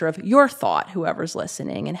the nature of your thought, whoever's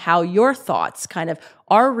listening, and how your thoughts kind of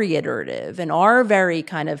are reiterative and are very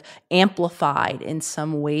kind of amplified in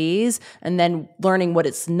some ways. And then learning what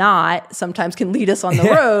it's not sometimes can lead us on the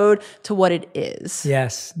road to what it is.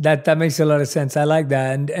 Yes, that makes a lot of sense. I like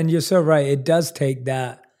that. And you're so right. It does take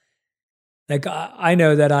that. Like I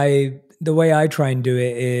know that the way I try and do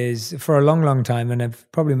it is for a long, long time, and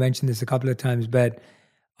I've probably mentioned this a couple of times, but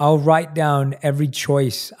I'll write down every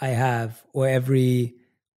choice I have or every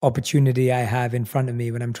opportunity I have in front of me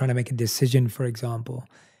when I'm trying to make a decision, for example.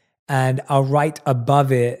 And I'll write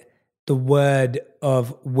above it the word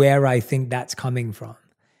of where I think that's coming from.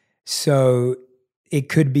 So it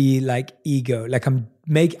could be like ego. Like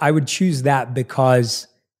I would choose that because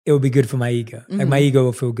it would be good for my ego. Like my ego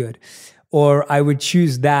will feel good. Or I would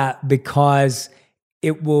choose that because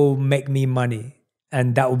it will make me money.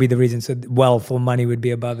 And that will be the reason. So wealth or money would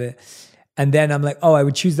be above it. And then I'm like, oh, I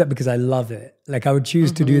would choose that because I love it. Like I would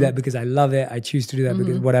choose to do that because I love it. I choose to do that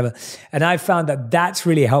because whatever. And I found that that's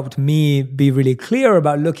really helped me be really clear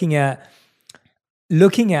about looking at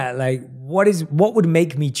looking at like, what would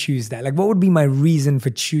make me choose that? Like, what would be my reason for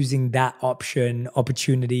choosing that option,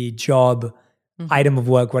 opportunity, job, item of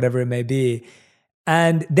work, whatever it may be.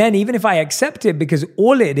 And then even if I accept it, because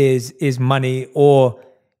all it is money or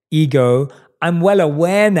ego, I'm well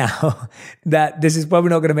aware now that this is probably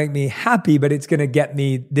not going to make me happy, but it's going to get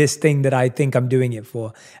me this thing that I think I'm doing it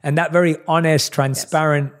for. And that very honest,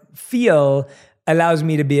 transparent feel allows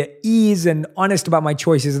me to be at ease and honest about my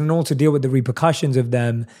choices, and also deal with the repercussions of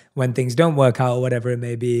them when things don't work out or whatever it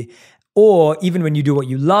may be. Or even when you do what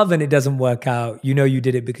you love and it doesn't work out, you know you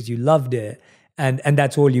did it because you loved it, and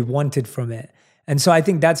that's all you wanted from it. And so I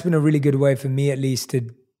think that's been a really good way for me, at least, to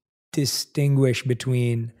distinguish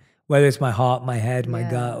between whether it's my heart, my head, my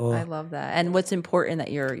gut. Or I love that. And what's important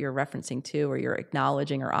that you're referencing to, or you're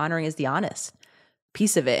acknowledging or honoring, is the honest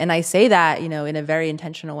piece of it. And I say that, in a very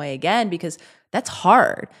intentional way, again, because that's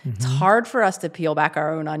hard. Mm-hmm. It's hard for us to peel back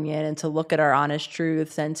our own onion and to look at our honest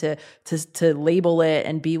truths and to label it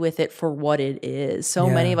and be with it for what it is. So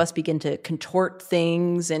many of us begin to contort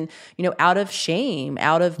things and, out of shame,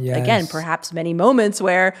 out of, again, perhaps many moments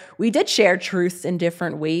where we did share truths in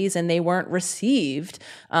different ways and they weren't received,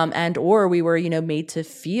 and or we were, made to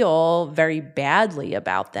feel very badly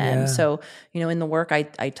about them. Yeah. So, in the work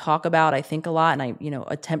I talk about, I think a lot, and I,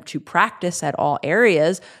 attempt to practice at all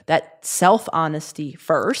areas, that self-honesty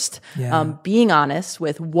first, being honest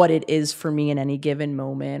with what it is for me in any given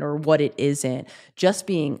moment or what it isn't, just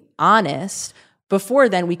being honest. Before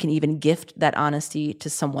then, we can even gift that honesty to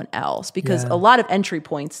someone else, because a lot of entry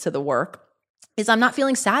points to the work is I'm not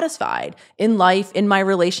feeling satisfied in life, in my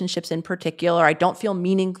relationships in particular. I don't feel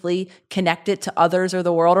meaningfully connected to others or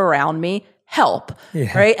the world around me. Help,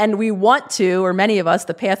 right? And we want to, or many of us,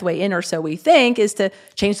 the pathway in, or so we think, is to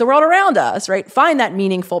change the world around us, right? Find that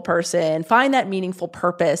meaningful person, find that meaningful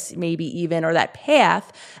purpose, maybe even, or that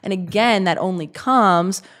path. And again, that only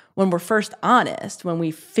comes when we're first honest, when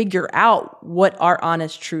we figure out what our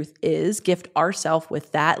honest truth is, gift ourselves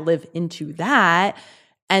with that, live into that,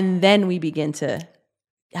 and then we begin to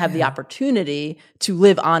have the opportunity to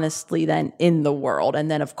live honestly then in the world.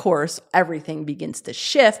 And then, of course, everything begins to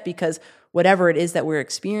shift, because whatever it is that we're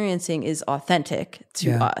experiencing is authentic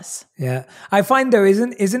to us. Yeah. I find though,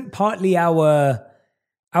 isn't partly our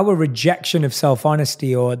rejection of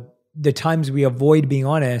self-honesty, or the times we avoid being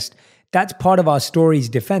honest, that's part of our story's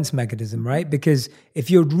defense mechanism, right? Because if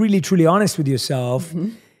you're really, truly honest with yourself,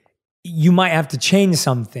 you might have to change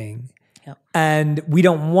something. And we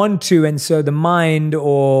don't want to. And so the mind,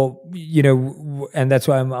 or, and that's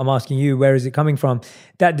why I'm asking you, where is it coming from?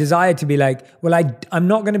 That desire to be like, well, I'm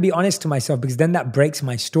not going to be honest to myself, because then that breaks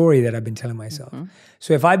my story that I've been telling myself.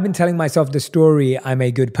 So if I've been telling myself the story, I'm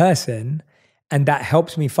a good person, and that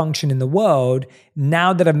helps me function in the world,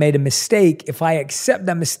 now that I've made a mistake, if I accept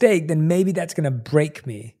that mistake, then maybe that's going to break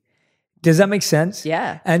me. Does that make sense?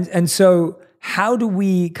 Yeah. And so how do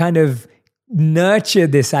we kind of nurture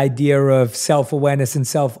this idea of self-awareness and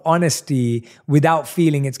self-honesty without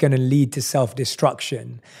feeling it's going to lead to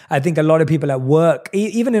self-destruction? I think a lot of people at work,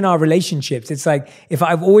 even in our relationships, it's like, if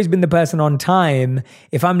I've always been the person on time,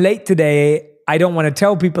 if I'm late today, I don't want to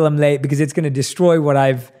tell people I'm late, because it's going to destroy what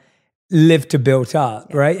I've lived to build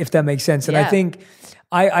up, right? If that makes sense. And I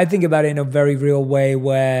think about it in a very real way,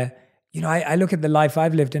 where I look at the life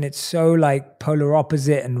I've lived, and it's so like polar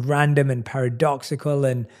opposite and random and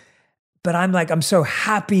paradoxical, but I'm so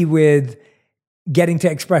happy with getting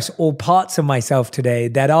to express all parts of myself today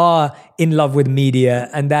that are in love with media,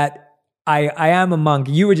 and that I am a monk.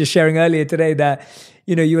 You were just sharing earlier today that,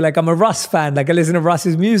 you were like, I'm a Russ fan, like I listen to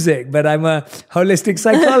Russ's music, but I'm a holistic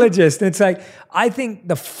psychologist. And it's like, I think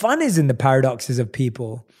the fun is in the paradoxes of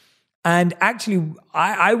people. And actually,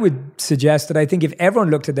 I would suggest that I think if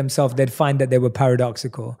everyone looked at themselves, they'd find that they were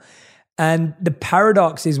paradoxical. And the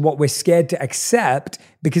paradox is what we're scared to accept,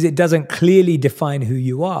 because it doesn't clearly define who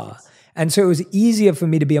you are. And so it was easier for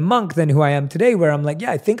me to be a monk than who I am today, where I'm like,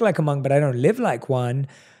 I think like a monk, but I don't live like one.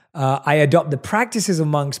 I adopt the practices of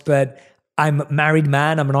monks, but I'm a married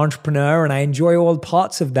man, I'm an entrepreneur, and I enjoy all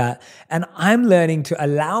parts of that. And I'm learning to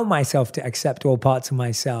allow myself to accept all parts of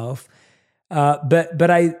myself. But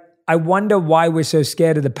I wonder why we're so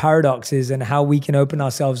scared of the paradoxes, and how we can open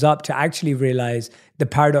ourselves up to actually realize the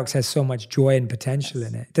paradox has so much joy and potential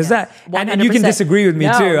in it. Does that? And you can disagree with me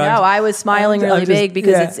too. No, I was smiling really big,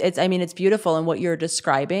 because it's beautiful. And what you're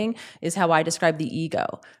describing is how I describe the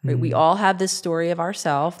ego. Right? We all have this story of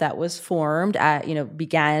ourself that was formed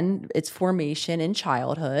began its formation in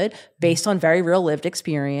childhood based on very real lived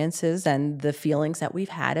experiences and the feelings that we've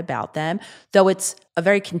had about them. Though it's a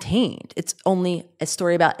very contained, it's only a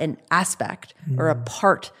story about an aspect or a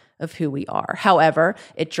part of who we are. However,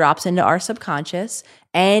 it drops into our subconscious.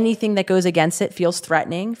 Anything that goes against it feels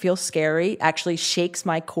threatening, feels scary, actually shakes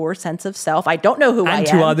my core sense of self. I don't know who I am. And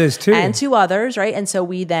to others too. And to others, right? And so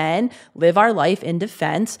we then live our life in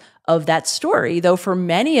defense of that story. Though for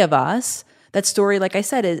many of us, that story, like I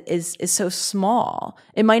said, is so small.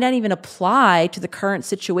 It might not even apply to the current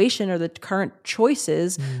situation or the current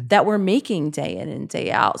choices that we're making day in and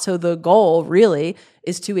day out. So the goal really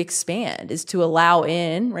is to expand, is to allow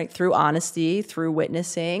in, right, through honesty, through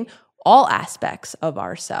witnessing, all aspects of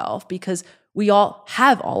ourself, because we all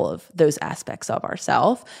have all of those aspects of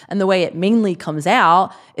ourself. And the way it mainly comes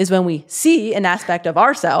out is when we see an aspect of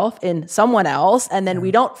ourself in someone else, and then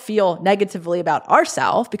we don't feel negatively about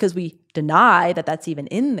ourself because we deny that that's even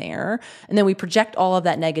in there. And then we project all of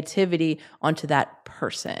that negativity onto that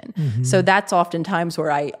person. So that's oftentimes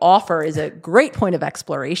where I offer is a great point of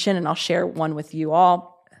exploration. And I'll share one with you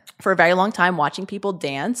all. For a very long time, watching people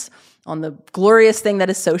dance on the glorious thing that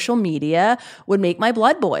is social media would make my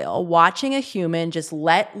blood boil. Watching a human just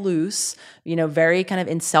let loose, very kind of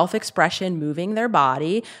in self-expression, moving their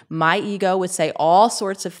body. My ego would say all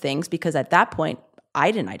sorts of things because at that point,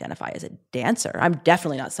 I didn't identify as a dancer. I'm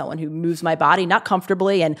definitely not someone who moves my body, not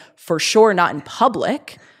comfortably, and for sure not in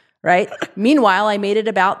public, right? Meanwhile, I made it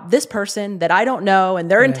about this person that I don't know and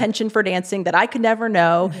their intention for dancing that I could never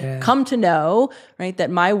know, come to know, right? That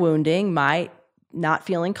my wounding, my not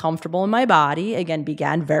feeling comfortable in my body, again,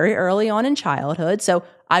 began very early on in childhood. So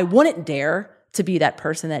I wouldn't dare to be that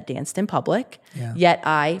person that danced in public. Yet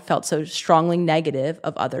I felt so strongly negative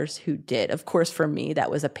of others who did. Of course, for me, that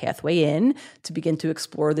was a pathway in to begin to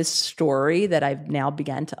explore this story that I've now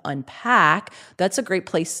began to unpack. That's a great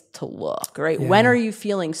place to look, right? When are you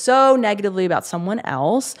feeling so negatively about someone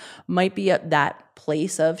else? Might be at that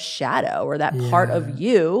place of shadow or that part of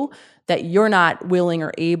you that you're not willing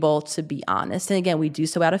or able to be honest. And again, we do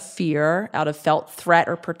so out of fear, out of felt threat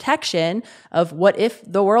or protection of what if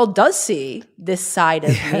the world does see this side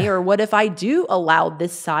of me, or what if I do allow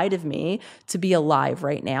this side of me to be alive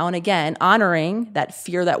right now? And again, honoring that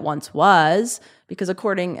fear that once was, because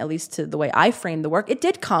according at least to the way I framed the work, it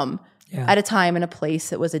did come at a time and a place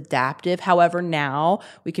that was adaptive. However, now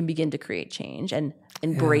we can begin to create change and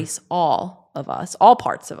embrace all of us, all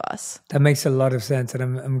parts of us. That makes a lot of sense,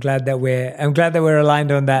 and I'm glad that we're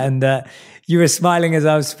aligned on that. And you were smiling as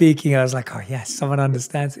I was speaking. I was like, oh yes, someone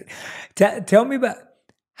understands it. Tell me about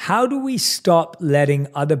how do we stop letting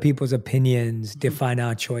other people's opinions define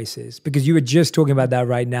our choices? Because you were just talking about that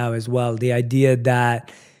right now as well. The idea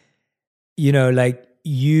that like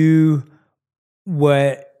you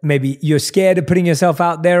were. Maybe you're scared of putting yourself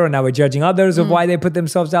out there, or now we're judging others of why they put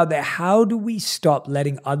themselves out there. How do we stop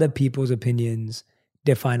letting other people's opinions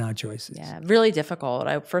define our choices? Yeah, really difficult.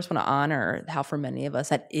 I first want to honor how for many of us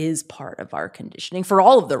that is part of our conditioning for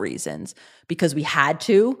all of the reasons, because we had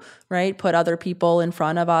to, right, put other people in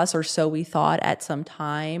front of us, or so we thought at some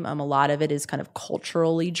time. A lot of it is kind of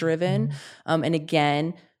culturally driven. And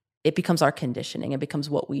again, it becomes our conditioning. It becomes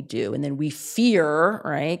what we do. And then we fear,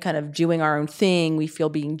 right, kind of doing our own thing. We feel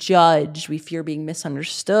being judged. We fear being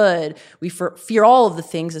misunderstood. We fear all of the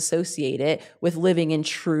things associated with living in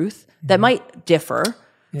truth that might differ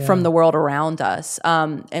from the world around us.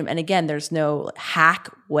 And again, there's no hack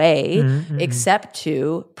way except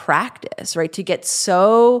to practice, right, to get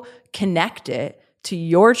so connected to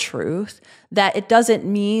your truth that it doesn't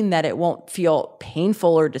mean that it won't feel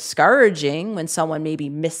painful or discouraging when someone maybe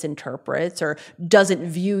misinterprets or doesn't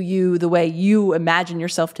view you the way you imagine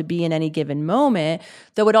yourself to be in any given moment,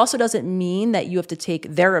 though it also doesn't mean that you have to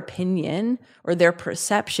take their opinion or their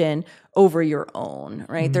perception over your own,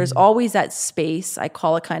 right? There's always that space, I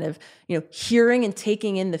call it kind of, hearing and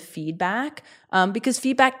taking in the feedback, because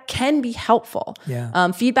feedback can be helpful.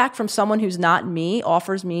 Feedback from someone who's not me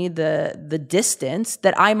offers me the distance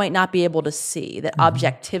that I might not be able to see, that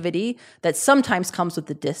objectivity that sometimes comes with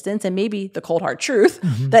the distance, and maybe the cold hard truth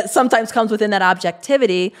that sometimes comes within that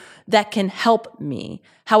objectivity that can help me.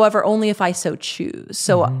 However, only if I so choose.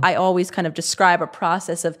 So I always kind of describe a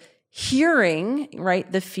process of hearing, right,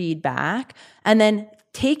 the feedback, and then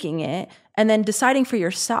taking it and then deciding for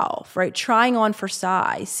yourself, right? Trying on for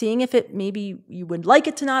size, seeing if it maybe you would like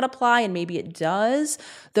it to not apply, and maybe it does,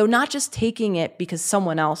 though not just taking it because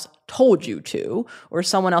someone else told you to, or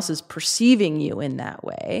someone else is perceiving you in that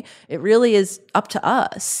way. It really is up to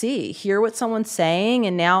us. Hear what someone's saying,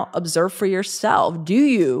 and now observe for yourself. Do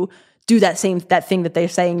you do that thing that they're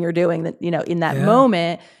saying you're doing, that, in that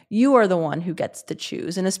moment? You are the one who gets to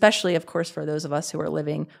choose. And especially, of course, for those of us who are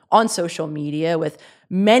living on social media with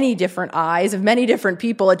many different eyes of many different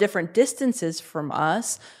people at different distances from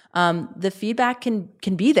us, the feedback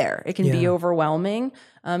can be there. It can be overwhelming.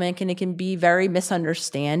 And it can be very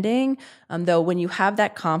misunderstanding. Though when you have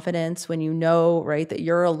that confidence, when you know, right, that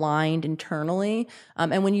you're aligned internally,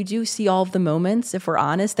 and when you do see all of the moments, if we're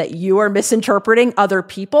honest, that you are misinterpreting other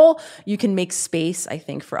people, you can make space, I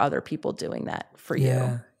think, for other people doing that for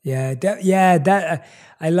you.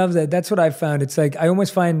 I love that. That's what I found. It's like, I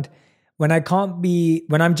almost find when I'm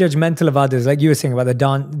judgmental of others, like you were saying about the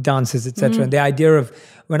dances, etc., and the idea of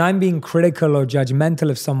when I'm being critical or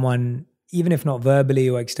judgmental of someone, even if not verbally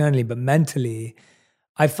or externally, but mentally,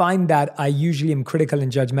 I find that I usually am critical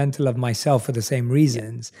and judgmental of myself for the same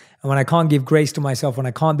reasons. And when I can't give grace to myself, when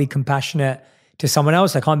I can't be compassionate to someone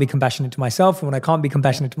else, I can't be compassionate to myself. And when I can't be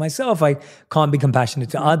compassionate to myself, I can't be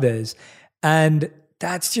compassionate to others. And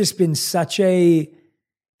that's just been such a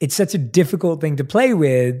difficult thing to play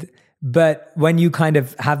with. But when you kind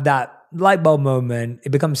of have that light bulb moment, it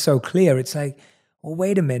becomes so clear. It's like, well,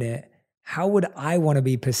 wait a minute. How would I want to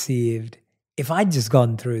be perceived if I'd just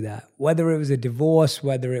gone through that? Whether it was a divorce,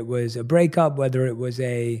 whether it was a breakup, whether it was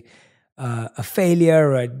a failure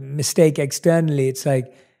or a mistake externally, it's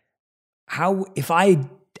like,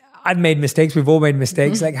 I've made mistakes, we've all made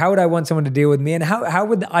mistakes. Like, how would I want someone to deal with me? And how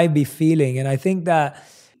would I be feeling? And I think that,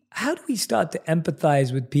 how do we start to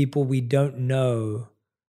empathize with people we don't know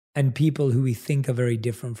and people who we think are very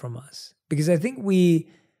different from us? Because I think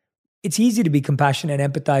it's easy to be compassionate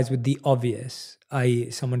and empathize with the obvious,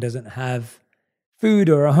 i.e. someone doesn't have food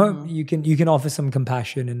or a home, you can offer some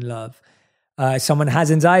compassion and love. Someone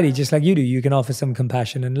has anxiety just like you do, you can offer some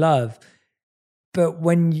compassion and love. But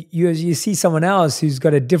when you see someone else who's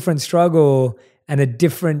got a different struggle and a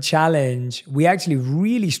different challenge, we actually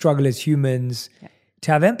really struggle as humans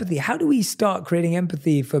to have empathy. How do we start creating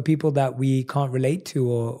empathy for people that we can't relate to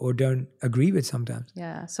or don't agree with sometimes?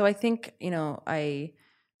 Yeah. So I think, I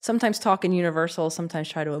sometimes talk in universals, sometimes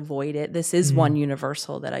try to avoid it. This is one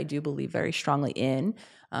universal that I do believe very strongly in,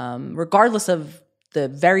 regardless of the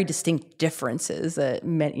very distinct differences that,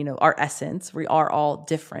 our essence, we are all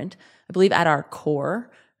different. I believe at our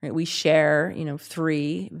core, right, we share,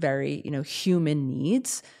 three very, human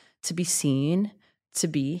needs: to be seen, to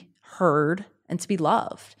be heard, and to be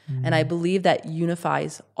loved. And I believe that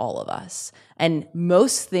unifies all of us. And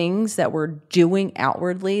most things that we're doing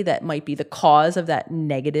outwardly that might be the cause of that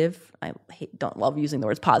negative, don't love using the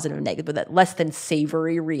words positive and negative, but that less than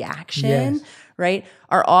savory reaction, right,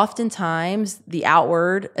 are oftentimes the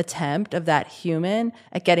outward attempt of that human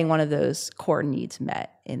at getting one of those core needs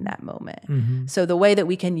met in that moment. So the way that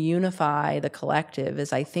we can unify the collective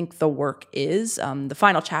is, I think the work is, the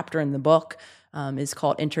final chapter in the book is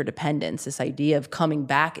called interdependence, this idea of coming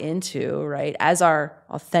back into, right, as our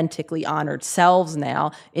authentically honored selves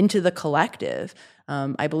now, into the collective.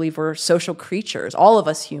 I believe we're social creatures, all of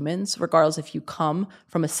us humans, regardless if you come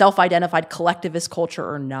from a self-identified collectivist culture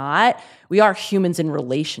or not. We are humans in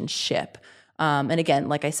relationship. And again,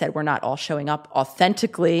 like I said, we're not all showing up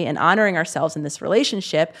authentically and honoring ourselves in this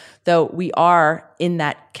relationship, though we are in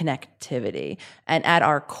that connectivity. And at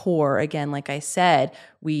our core, again, like I said,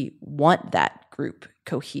 we want that group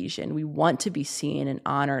cohesion. We want to be seen and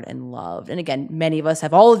honored and loved. And again, many of us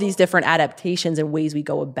have all of these different adaptations and ways we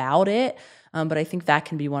go about it. But I think that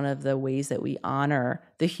can be one of the ways that we honor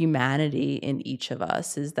the humanity in each of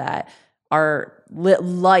us, is that our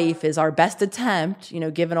life is our best attempt,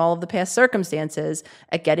 given all of the past circumstances,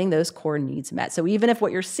 at getting those core needs met. So even if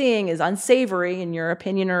what you're seeing is unsavory in your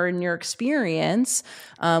opinion or in your experience,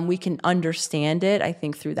 we can understand it, I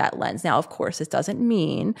think, through that lens. Now, of course, this doesn't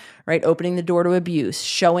mean, right, opening the door to abuse,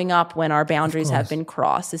 showing up when our boundaries have been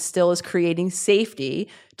crossed. This still is creating safety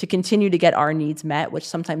to continue to get our needs met, which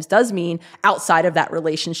sometimes does mean outside of that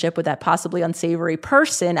relationship with that possibly unsavory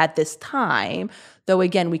person at this time. Though,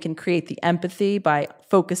 again, we can create the empathy by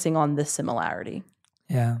focusing on this similarity.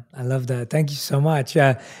 Yeah, I love that. Thank you so much.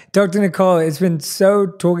 Dr. Nicole, it's been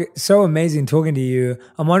so amazing talking to you.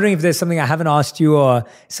 I'm wondering if there's something I haven't asked you or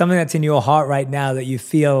something that's in your heart right now that you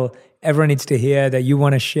feel everyone needs to hear, that you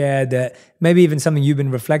want to share, that maybe even something you've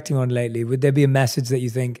been reflecting on lately. Would there be a message that you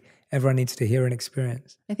think everyone needs to hear and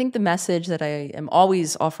experience? I think the message that I am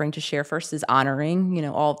always offering to share first is honoring,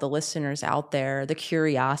 all of the listeners out there, the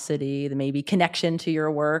curiosity, the maybe connection to your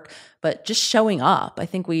work, but just showing up. I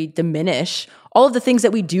think we diminish all of the things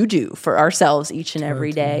that we do for ourselves each and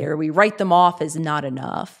every day, or we write them off as not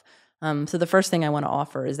enough. So the first thing I want to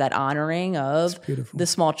offer is that honoring of the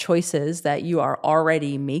small choices that you are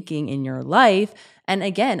already making in your life. And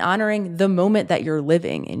again, honoring the moment that you're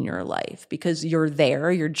living in your life, because you're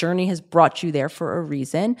there. Your journey has brought you there for a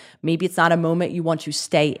reason. Maybe it's not a moment you want to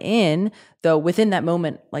stay in, though within that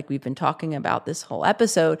moment, like we've been talking about this whole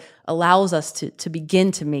episode, allows us to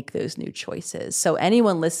begin to make those new choices. So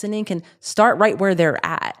anyone listening can start right where they're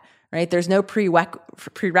at. Right? There's no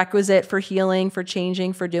prerequisite for healing, for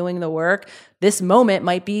changing, for doing the work. This moment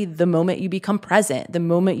might be the moment you become present, the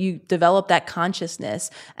moment you develop that consciousness,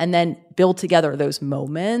 and then build together those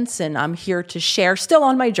moments. And I'm here to share, still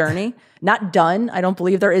on my journey, not done. I don't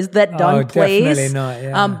believe there is that done place. Definitely not,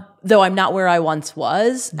 yeah. Though I'm not where I once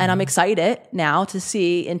was. And I'm excited now to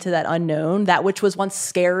see into that unknown, that which was once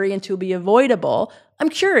scary and to be avoidable. I'm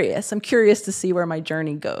curious to see where my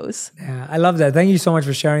journey goes. Yeah, I love that. Thank you so much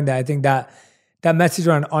for sharing that. I think that message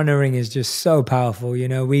around honoring is just so powerful. You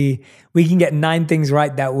know, we can get 9 things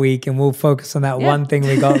right that week, and we'll focus on that one thing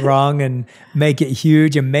we got wrong and make it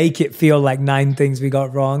huge and make it feel like 9 things we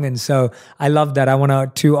got wrong. And so I love that. I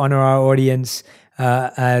want to honor our audience,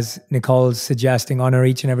 as Nicole's suggesting, honor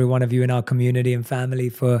each and every one of you in our community and family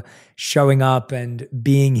for showing up and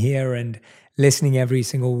being here and listening every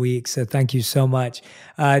single week. So thank you so much.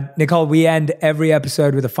 Nicole, we end every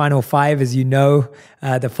episode with a final 5, as you know,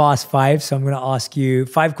 the Fast 5. So I'm going to ask you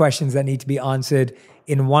 5 questions that need to be answered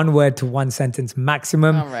in 1 word to 1 sentence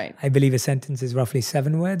maximum. All right. I believe a sentence is roughly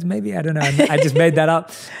 7 words, maybe. I don't know. I just made that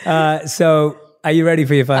up. So are you ready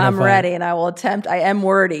for your final 5? I'm ready, and I will attempt. I am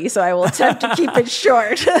wordy, so I will attempt to keep it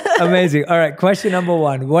short. Amazing. All right. Question number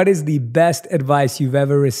 1. What is the best advice you've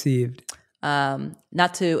ever received?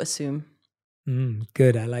 Not to assume.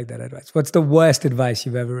 Good. I like that advice. What's the worst advice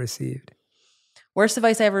you've ever received? Worst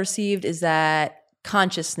advice I ever received is that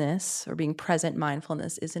consciousness or being present,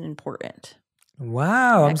 mindfulness isn't important.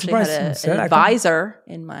 Wow. I'm surprised. I had an advisor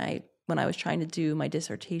when I was trying to do my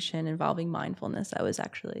dissertation involving mindfulness. I was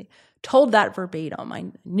actually told that verbatim. I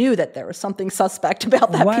knew that there was something suspect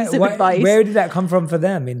about that piece of advice. Where did that come from for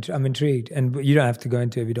them? I'm intrigued. And you don't have to go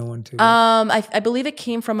into it if you don't want to. I believe it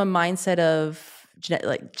came from a mindset of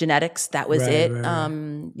genetics. That was it. Right.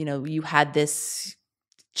 You know, you had this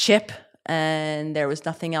chip and there was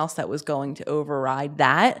nothing else that was going to override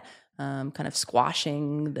that, kind of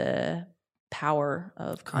squashing the power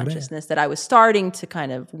of consciousness that I was starting to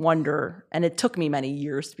kind of wonder. And it took me many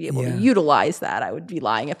years to be able to utilize that. I would be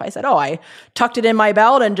lying if I said, I tucked it in my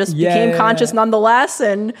belt and just became conscious nonetheless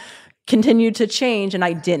and continued to change. And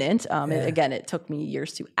I didn't. Again, it took me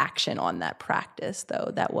years to action on that practice,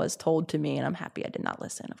 though. That was told to me, and I'm happy I did not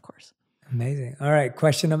listen, of course. Amazing. All right.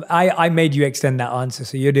 Question number. I made you extend that answer,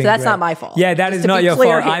 so you're doing. So that's great. not my fault. Yeah, that is not your fault.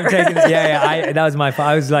 Here. I'm taking. That was my fault.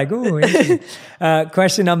 I was like, ooh.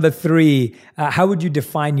 Question number 3. How would you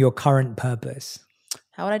define your current purpose?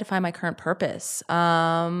 How would I define my current purpose?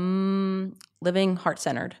 Living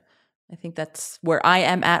heart-centered. I think that's where I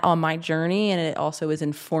am at on my journey, and it also is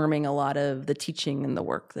informing a lot of the teaching and the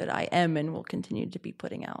work that I am and will continue to be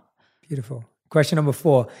putting out. Beautiful. Question number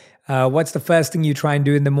 4. What's the first thing you try and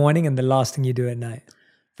do in the morning and the last thing you do at night?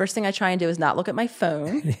 First thing I try and do is not look at my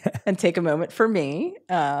phone and take a moment for me.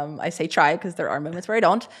 I say try because there are moments where I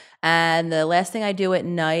don't. And the last thing I do at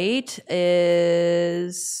night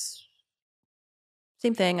is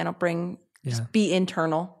same thing. I don't bring, just be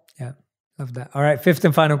internal. Yeah, love that. All right, 5th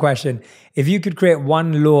and final question. If you could create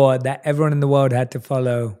one law that everyone in the world had to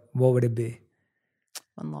follow, what would it be?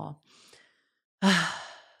 One law.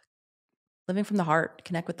 Living from the heart,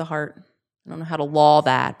 connect with the heart. I don't know how to law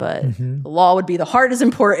that, but the law would be the heart is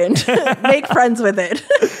important. Make friends with it.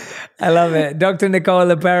 I love it. Dr. Nicole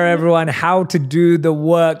LePera, everyone, How to Do the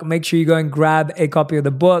Work. Make sure you go and grab a copy of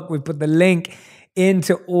the book. We put the link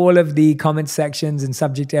into all of the comment sections and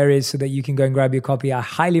subject areas so that you can go and grab your copy. I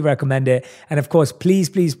highly recommend it. And of course, please,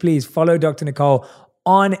 please, please follow Dr. Nicole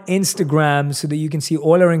on Instagram so that you can see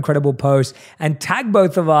all her incredible posts, and tag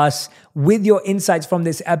both of us with your insights from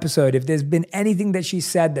this episode. If there's been anything that she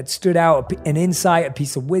said that stood out, an insight, a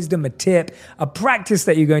piece of wisdom, a tip, a practice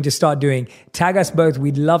that you're going to start doing, tag us both.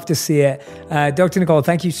 We'd love to see it. Dr. Nicole,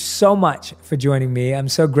 thank you so much for joining me. I'm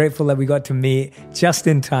so grateful that we got to meet just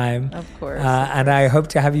in time. Of course. And I hope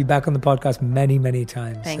to have you back on the podcast many, many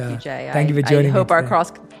times. Thank you, Jay. Thank you for joining me. I hope our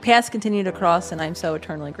paths continue to cross, and I'm so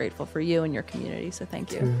eternally grateful for you and your community. So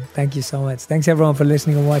thank you. Thank you so much. Thanks everyone for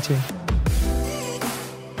listening and watching.